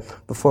gospel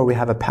before we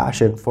have a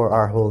passion for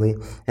our holy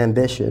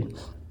ambition.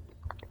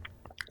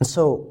 And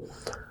so,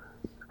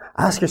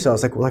 ask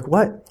yourselves, like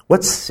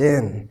what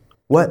sin,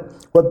 what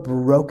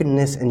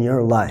brokenness in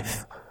your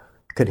life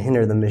could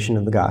hinder the mission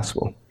of the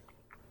gospel?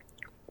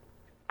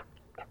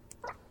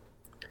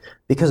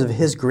 Because of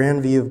his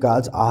grand view of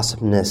God's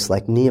awesomeness,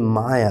 like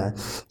Nehemiah,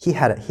 he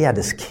had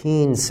this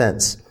keen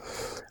sense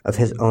of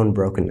his own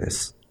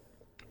brokenness.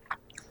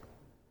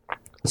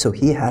 So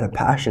he had a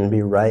passion to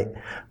be right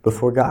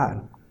before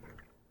God.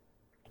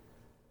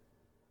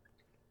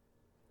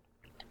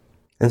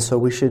 And so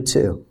we should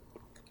too.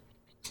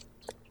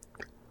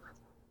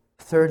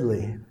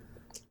 Thirdly,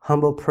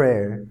 humble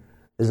prayer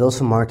is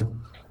also marked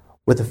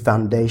with a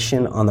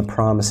foundation on the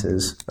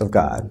promises of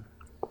God.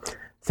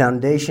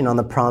 Foundation on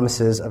the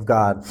promises of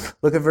God.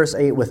 Look at verse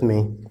 8 with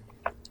me.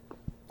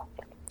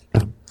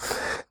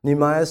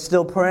 Nehemiah is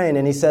still praying,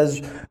 and he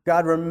says,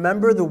 God,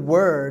 remember the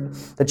word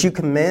that you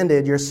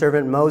commanded your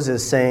servant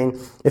Moses, saying,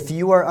 if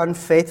you are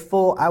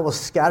unfaithful, I will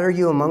scatter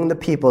you among the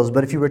peoples.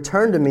 But if you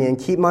return to me and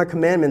keep my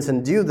commandments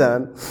and do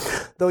them,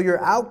 though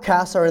your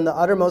outcasts are in the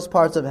uttermost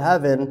parts of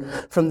heaven,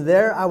 from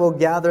there I will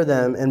gather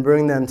them and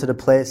bring them to the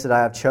place that I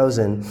have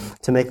chosen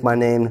to make my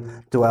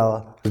name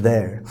dwell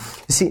there.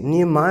 You see,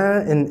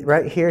 Nehemiah,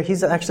 right here,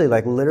 he's actually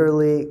like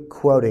literally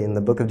quoting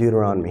the book of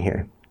Deuteronomy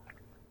here.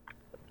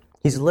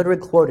 He's literally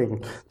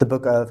quoting the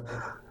book of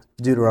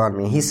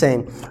Deuteronomy. He's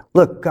saying,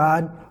 look,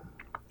 God,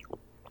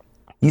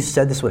 you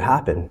said this would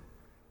happen.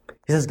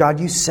 He says, God,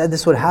 you said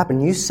this would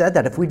happen. You said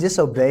that if we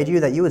disobeyed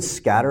you, that you would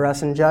scatter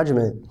us in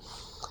judgment.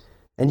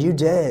 And you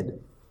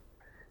did.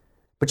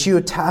 But you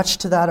attached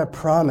to that a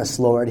promise,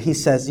 Lord. He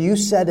says, you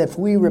said if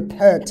we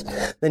repent,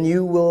 then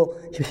you will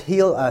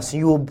heal us.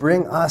 You will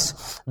bring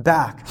us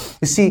back.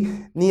 You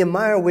see,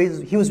 Nehemiah,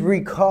 he was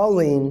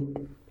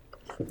recalling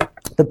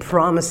the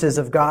promises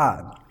of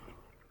God.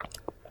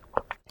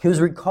 He was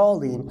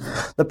recalling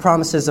the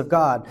promises of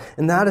God.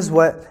 And that is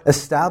what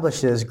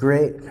establishes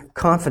great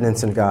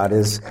confidence in God,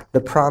 is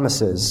the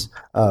promises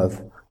of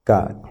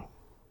God.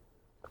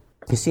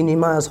 You see,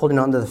 Nehemiah is holding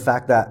on to the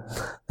fact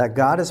that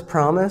God has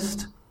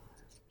promised.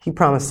 He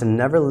promised to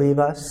never leave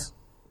us.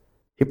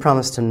 He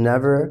promised to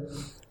never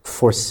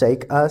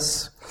forsake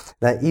us.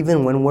 That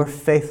even when we're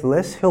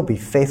faithless, he'll be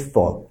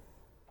faithful.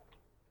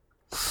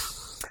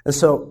 And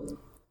so,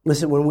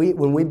 listen, when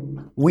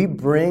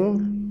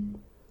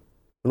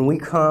we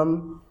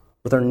come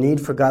with our need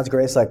for God's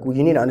grace, like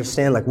you need to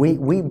understand, like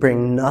we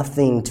bring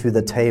nothing to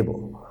the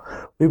table.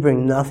 We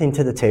bring nothing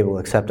to the table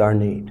except our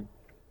need.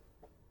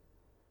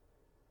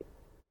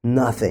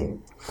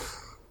 Nothing.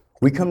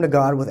 We come to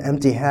God with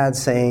empty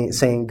heads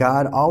saying,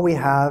 God, all we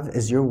have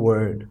is your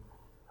word.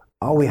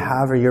 All we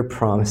have are your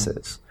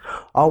promises.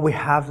 All we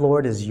have,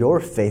 Lord, is your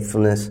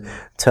faithfulness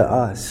to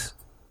us.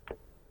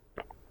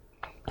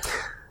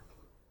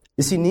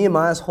 You see,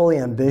 Nehemiah's holy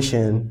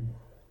ambition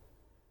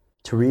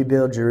to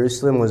rebuild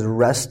Jerusalem was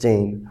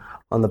resting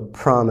on the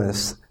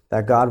promise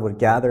that God would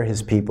gather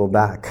his people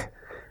back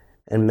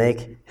and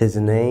make his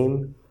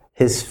name,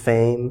 his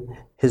fame,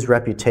 his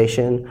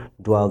reputation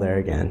dwell there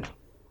again.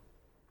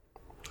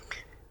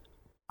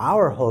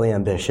 Our holy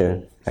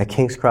ambition at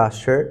King's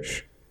Cross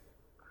Church,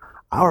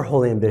 our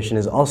holy ambition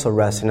is also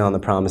resting on the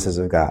promises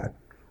of God.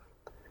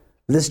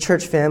 This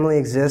church family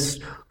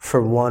exists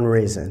for one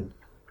reason,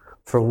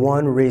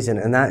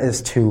 and that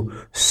is to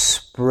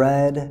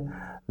spread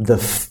the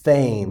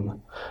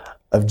fame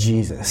of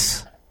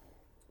Jesus.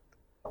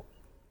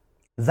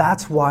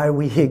 That's why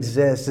we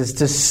exist, is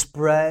to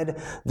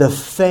spread the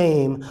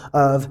fame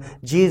of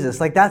Jesus.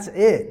 Like, that's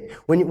it.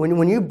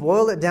 When you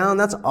boil it down,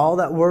 that's all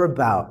that we're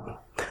about.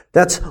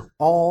 That's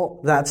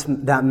all that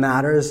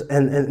matters,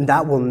 and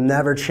that will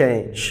never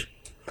change.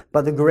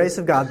 By the grace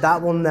of God,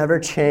 that will never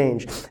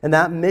change. And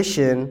that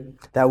mission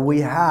that we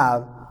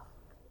have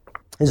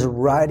is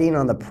riding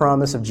on the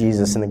promise of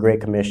Jesus in the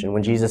Great Commission,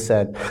 when Jesus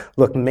said,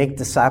 look, make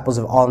disciples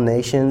of all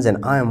nations,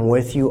 and I am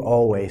with you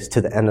always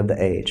to the end of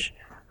the age.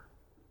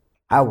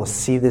 I will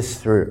see this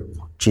through,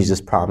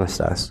 Jesus promised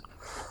us.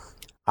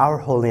 Our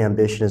holy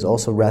ambition is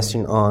also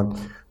resting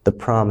on the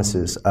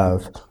promises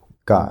of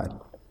God.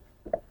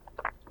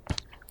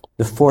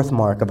 The fourth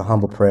mark of a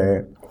humble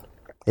prayer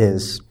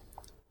is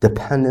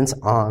dependence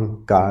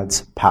on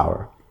God's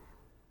power.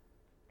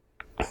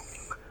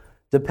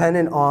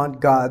 Dependent on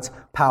God's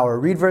power.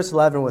 Read verse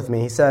 11 with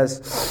me. He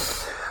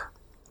says,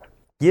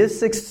 give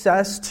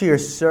success to your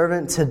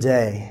servant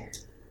today,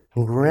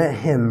 and grant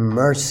him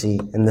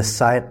mercy in the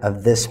sight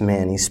of this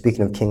man. He's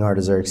speaking of King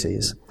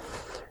Artaxerxes.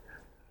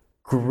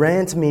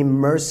 Grant me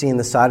mercy in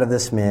the sight of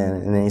this man.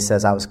 And then he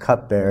says, I was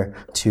cupbearer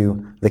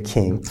to the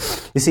king.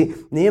 You see,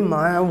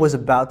 Nehemiah was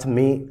about to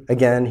meet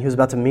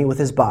with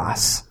his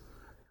boss,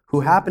 who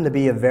happened to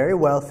be a very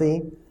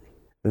wealthy,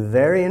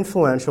 very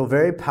influential,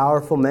 very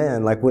powerful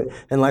man. Like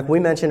we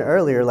mentioned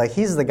earlier, like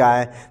he's the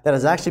guy that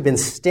has actually been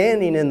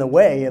standing in the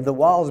way of the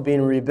walls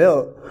being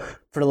rebuilt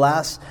for the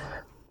last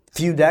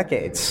few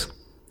decades.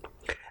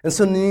 And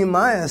so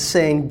Nehemiah is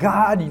saying,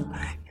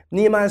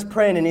 Nehemiah's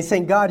praying and he's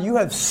saying, God, you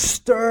have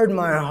stirred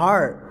my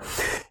heart.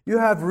 You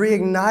have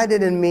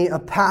reignited in me a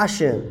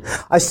passion.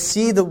 I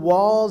see the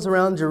walls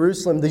around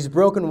Jerusalem, these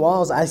broken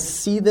walls. I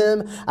see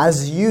them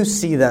as you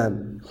see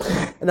them.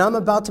 And I'm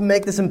about to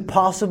make this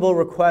impossible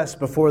request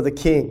before the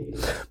king.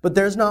 But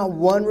there's not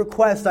one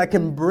request I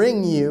can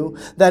bring you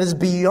that is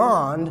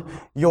beyond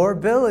your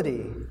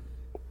ability.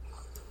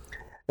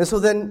 And so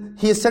then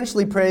he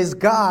essentially prays,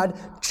 God,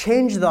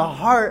 change the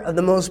heart of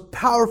the most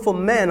powerful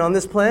men on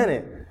this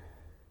planet.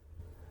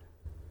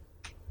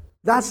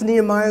 That's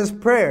Nehemiah's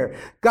prayer.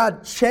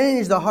 God,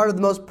 change the heart of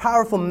the most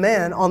powerful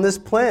man on this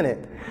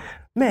planet.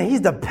 Man,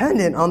 he's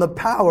dependent on the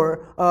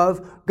power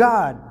of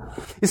God.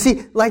 You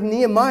see, like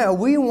Nehemiah,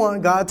 we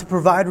want God to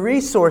provide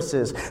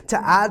resources, to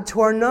add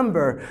to our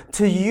number,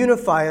 to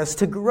unify us,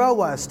 to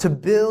grow us, to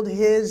build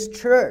His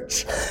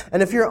church.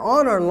 And if you're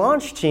on our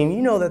launch team,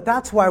 you know that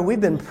that's why we've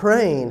been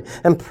praying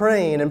and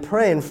praying and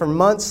praying for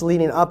months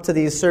leading up to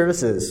these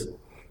services.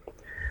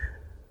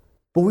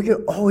 But we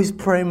can always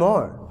pray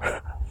more.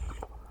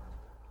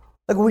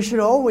 Like, we should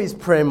always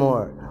pray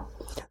more.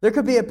 There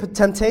could be a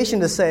temptation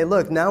to say,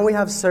 look, now we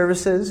have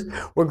services,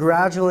 we're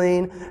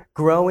gradually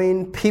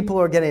growing, people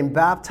are getting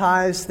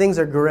baptized, things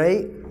are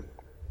great.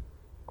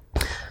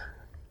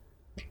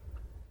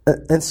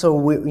 And so,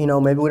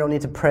 maybe we don't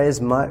need to pray as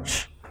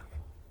much.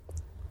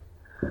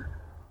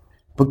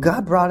 But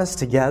God brought us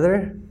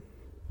together.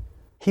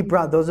 He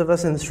brought those of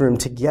us in this room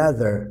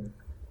together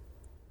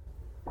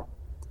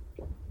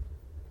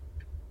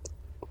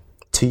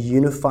to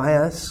unify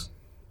us,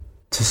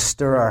 to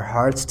stir our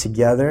hearts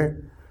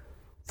together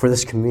for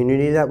this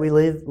community that we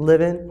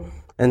live in,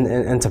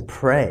 and to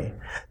pray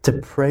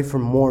for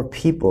more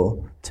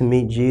people to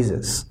meet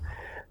Jesus,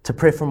 to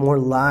pray for more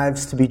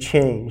lives to be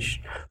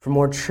changed, for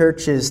more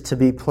churches to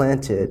be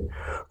planted,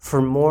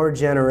 for more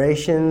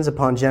generations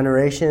upon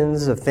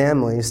generations of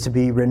families to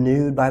be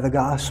renewed by the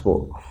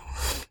gospel.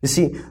 You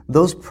see,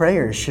 those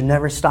prayers should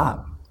never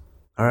stop,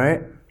 all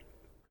right?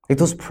 Like,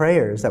 those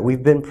prayers that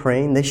we've been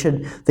praying, they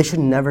should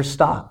never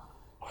stop.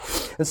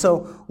 And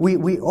so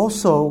we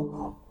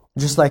also,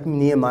 just like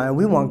Nehemiah,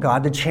 we want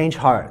God to change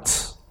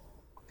hearts.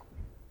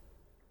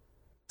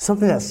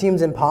 Something that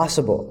seems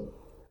impossible,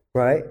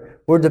 right?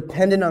 We're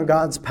dependent on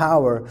God's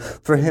power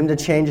for Him to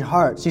change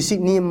hearts. You see,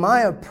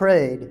 Nehemiah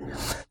prayed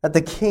that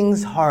the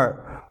king's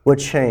heart would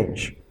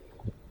change.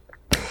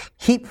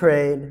 He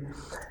prayed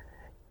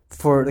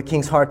for the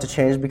king's heart to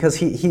change because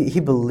he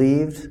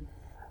believed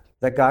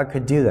that God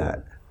could do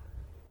that.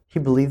 He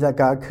believed that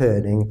God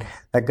could, and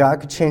that God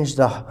could change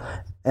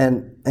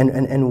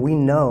and we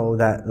know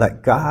that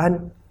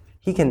God,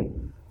 He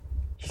can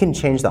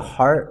change the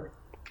heart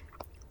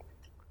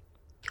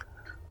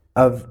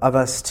of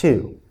us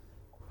too.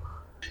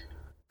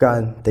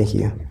 God, thank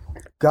you.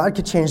 God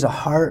could change the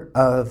heart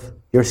of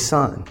your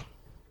son.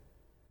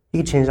 He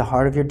could change the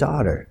heart of your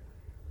daughter,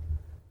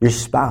 your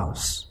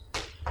spouse,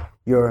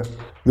 your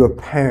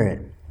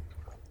parent,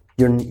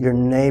 your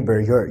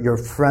neighbor, your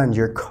friend,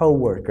 your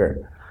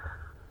coworker.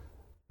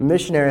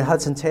 Missionary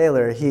Hudson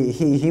Taylor,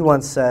 he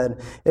once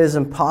said, it is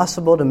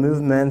impossible to move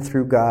men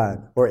through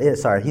God.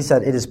 He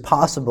said, it is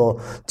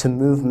possible to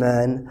move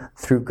men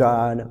through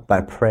God by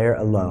prayer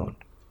alone.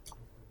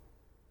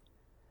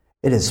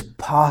 It is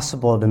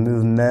possible to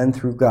move men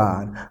through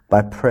God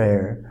by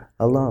prayer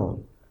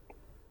alone.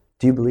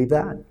 Do you believe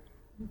that?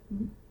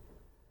 Mm-hmm.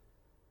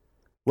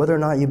 Whether or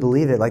not you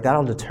believe it,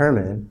 that'll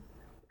determine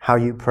how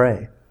you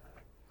pray.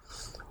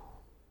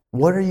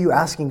 What are you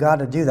asking God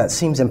to do that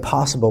seems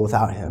impossible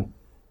without Him?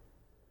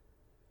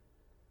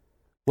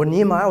 What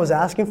Nehemiah was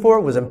asking for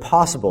was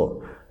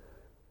impossible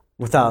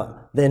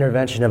without the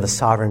intervention of a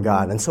sovereign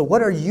God. And so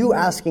what are you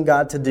asking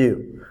God to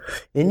do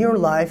in your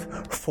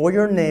life, for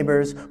your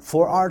neighbors,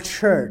 for our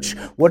church?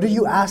 What are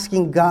you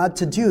asking God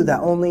to do that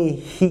only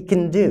He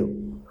can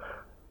do?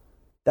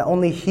 That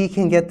only He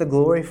can get the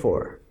glory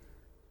for?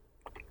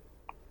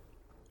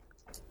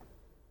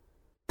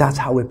 That's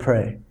how we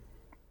pray.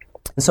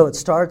 And so it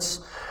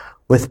starts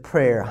with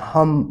prayer.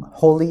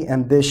 Holy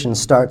ambition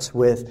starts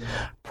with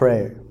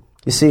prayer.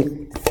 You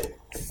see,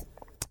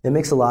 it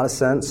makes a lot of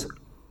sense.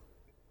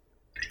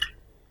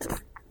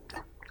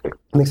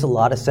 It makes a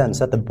lot of sense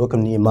that the book of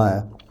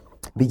Nehemiah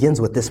begins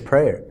with this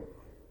prayer.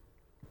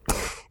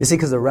 You see,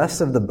 because the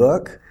rest of the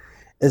book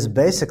is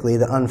basically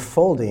the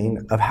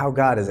unfolding of how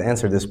God has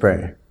answered this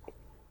prayer.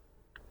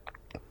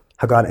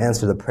 How God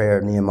answered the prayer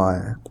of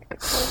Nehemiah.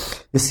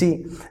 You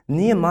see,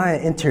 Nehemiah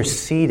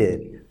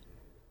interceded.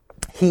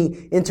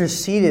 He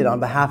interceded on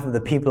behalf of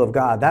the people of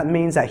God. That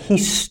means that he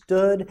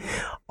stood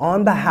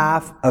on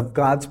behalf of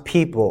God's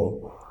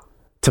people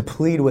to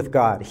plead with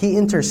God. He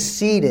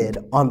interceded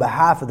on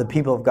behalf of the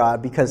people of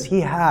God because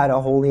he had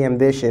a holy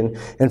ambition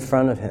in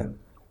front of him.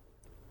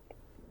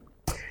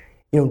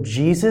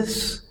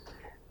 Jesus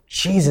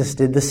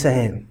did the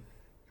same.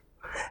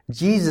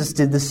 Jesus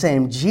did the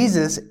same.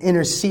 Jesus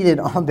interceded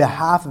on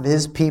behalf of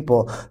His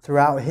people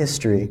throughout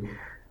history.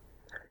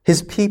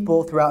 His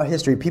people throughout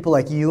history, people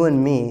like you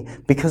and me,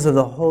 because of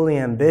the holy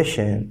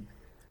ambition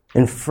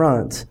in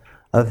front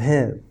of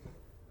him.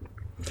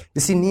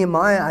 You see,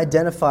 Nehemiah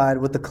identified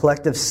with the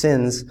collective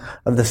sins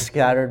of the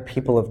scattered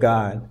people of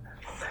God.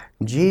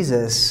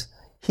 Jesus,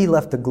 he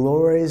left the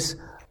glories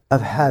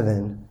of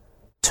heaven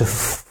to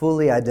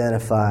fully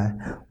identify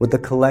with the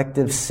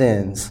collective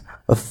sins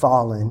of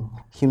fallen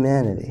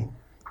humanity.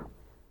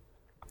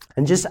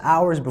 And just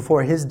hours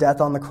before his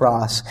death on the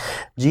cross,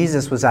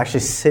 Jesus was actually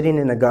sitting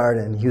in a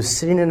garden. He was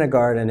sitting in a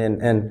garden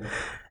and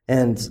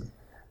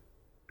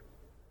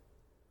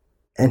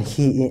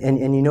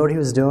you know what he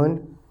was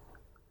doing?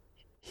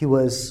 He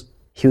was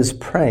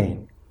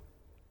praying.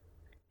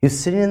 He was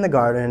sitting in the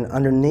garden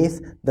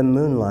underneath the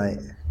moonlight,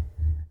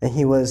 and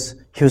he was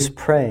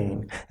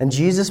praying. And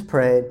Jesus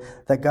prayed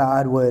that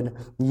God would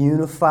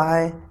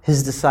unify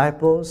his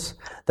disciples,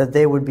 that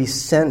they would be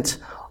sent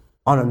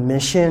on a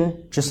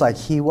mission just like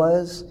he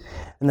was,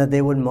 and that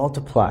they would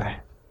multiply.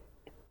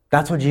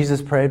 That's what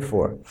Jesus prayed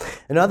for.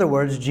 In other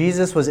words,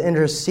 Jesus was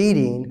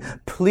interceding,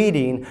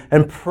 pleading,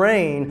 and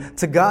praying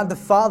to God the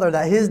Father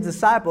that his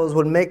disciples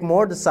would make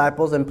more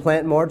disciples and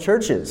plant more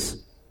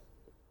churches.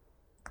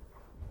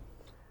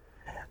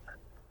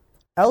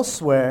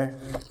 Elsewhere,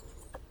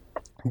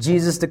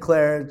 Jesus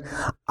declared,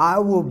 "I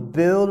will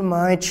build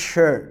my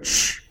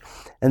church,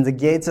 and the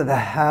gates of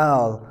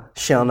hell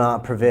shall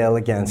not prevail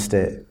against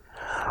it."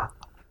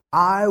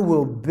 I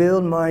will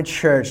build my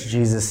church,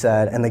 Jesus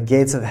said, and the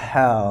gates of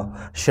hell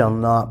shall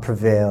not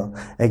prevail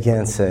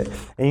against it.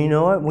 And you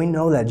know what? We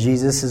know that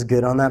Jesus is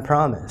good on that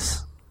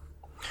promise.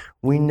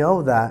 We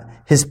know that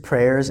his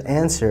prayer is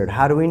answered.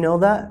 How do we know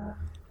that?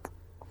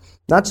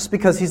 Not just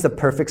because he's the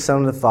perfect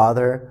Son of the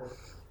Father,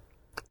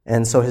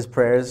 and so his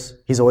prayers,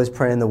 he's always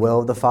praying the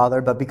will of the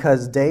Father, but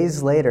because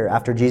days later,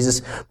 after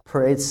Jesus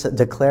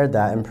declared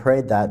that and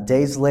prayed that,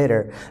 days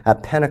later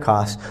at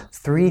Pentecost,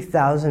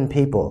 3,000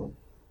 people,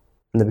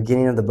 in the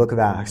beginning of the book of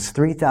Acts,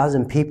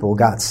 3,000 people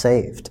got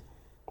saved.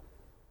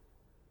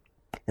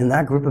 And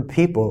that group of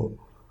people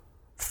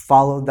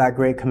followed that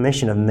great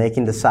commission of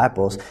making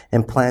disciples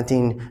and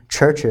planting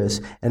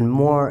churches, and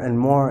more and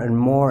more and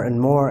more and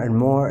more and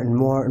more and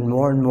more and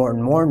more and more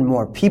and more and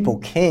more people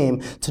came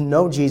to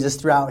know Jesus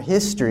throughout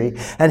history.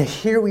 And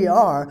here we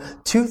are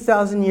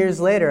 2,000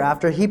 years later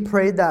after he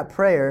prayed that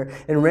prayer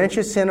in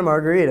Rancho Santa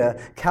Margarita,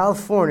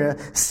 California,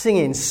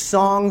 singing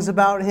songs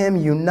about him,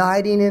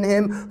 uniting in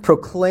him,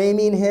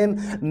 proclaiming him,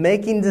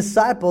 making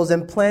disciples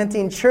and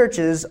planting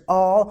churches,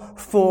 all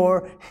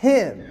for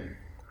him.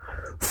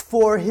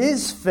 For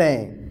his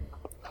fame.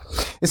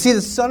 You see,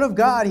 the Son of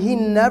God, he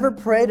never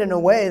prayed in a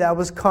way that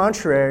was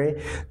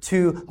contrary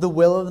to the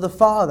will of the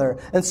Father.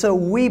 And so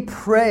we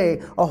pray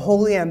a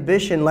holy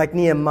ambition like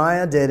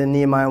Nehemiah did in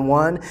Nehemiah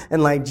 1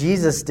 and like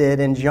Jesus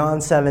did in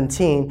John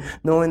 17,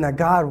 knowing that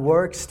God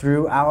works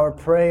through our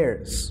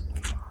prayers.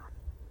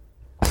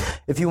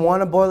 If you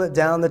want to boil it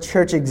down, the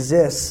church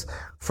exists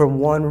for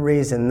one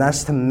reason, and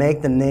that's to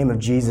make the name of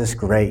Jesus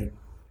great.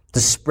 To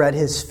spread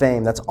his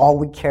fame. That's all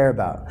we care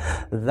about.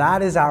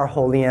 That is our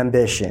holy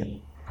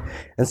ambition.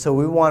 And so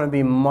we want to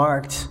be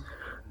marked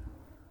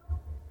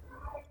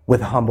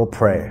with humble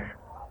prayer.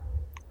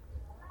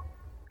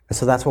 And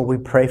so that's what we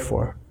pray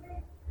for.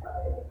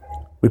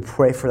 We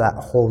pray for that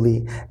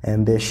holy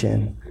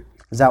ambition.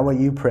 Is that what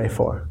you pray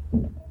for?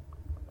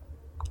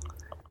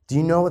 Do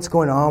you know what's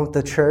going on with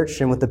the church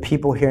and with the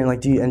people here?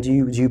 And do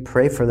you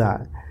pray for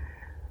that?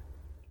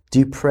 Do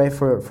you pray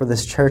for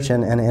this church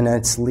and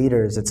its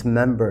leaders, its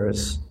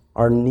members,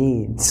 our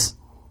needs,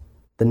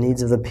 the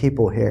needs of the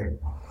people here?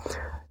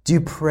 Do you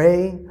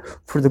pray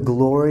for the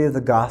glory of the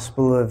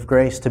gospel of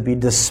grace to be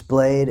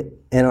displayed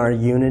in our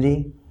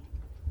unity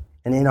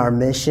and in our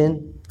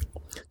mission?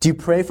 Do you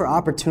pray for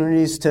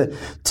opportunities to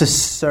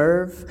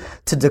serve,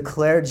 to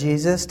declare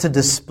Jesus, to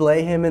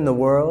display him in the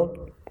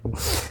world?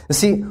 You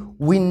see,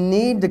 we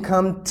need to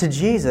come to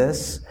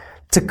Jesus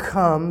to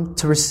come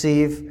to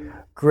receive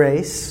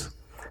grace,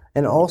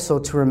 and also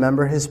to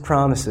remember his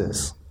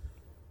promises.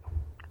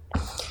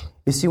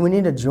 You see, we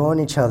need to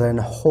join each other in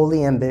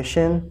holy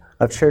ambition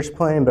of church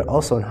planting, but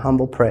also in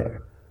humble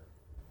prayer.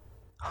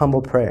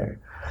 Humble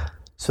prayer.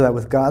 So that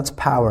with God's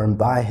power and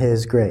by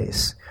his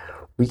grace,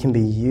 we can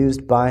be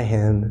used by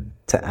him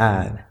to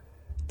add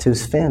to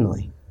his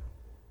family.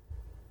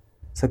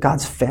 So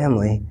God's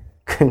family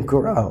can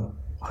grow.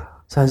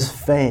 So his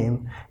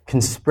fame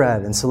can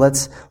spread. And so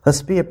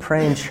let's be a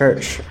praying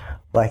church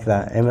like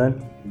that.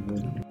 Amen?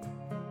 Amen.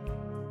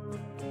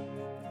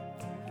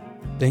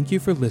 Thank you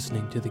for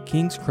listening to the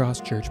King's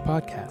Cross Church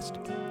podcast.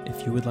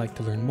 If you would like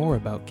to learn more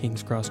about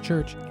King's Cross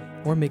Church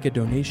or make a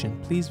donation,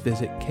 please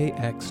visit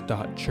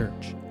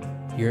kx.church.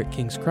 Here at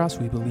King's Cross,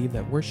 we believe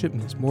that worship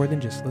means more than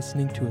just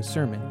listening to a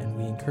sermon, and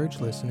we encourage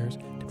listeners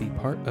to be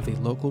part of a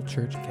local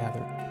church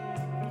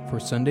gathering. For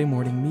Sunday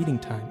morning meeting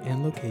time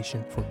and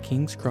location for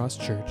King's Cross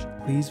Church,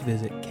 please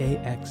visit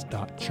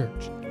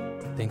kx.church.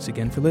 Thanks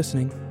again for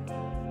listening.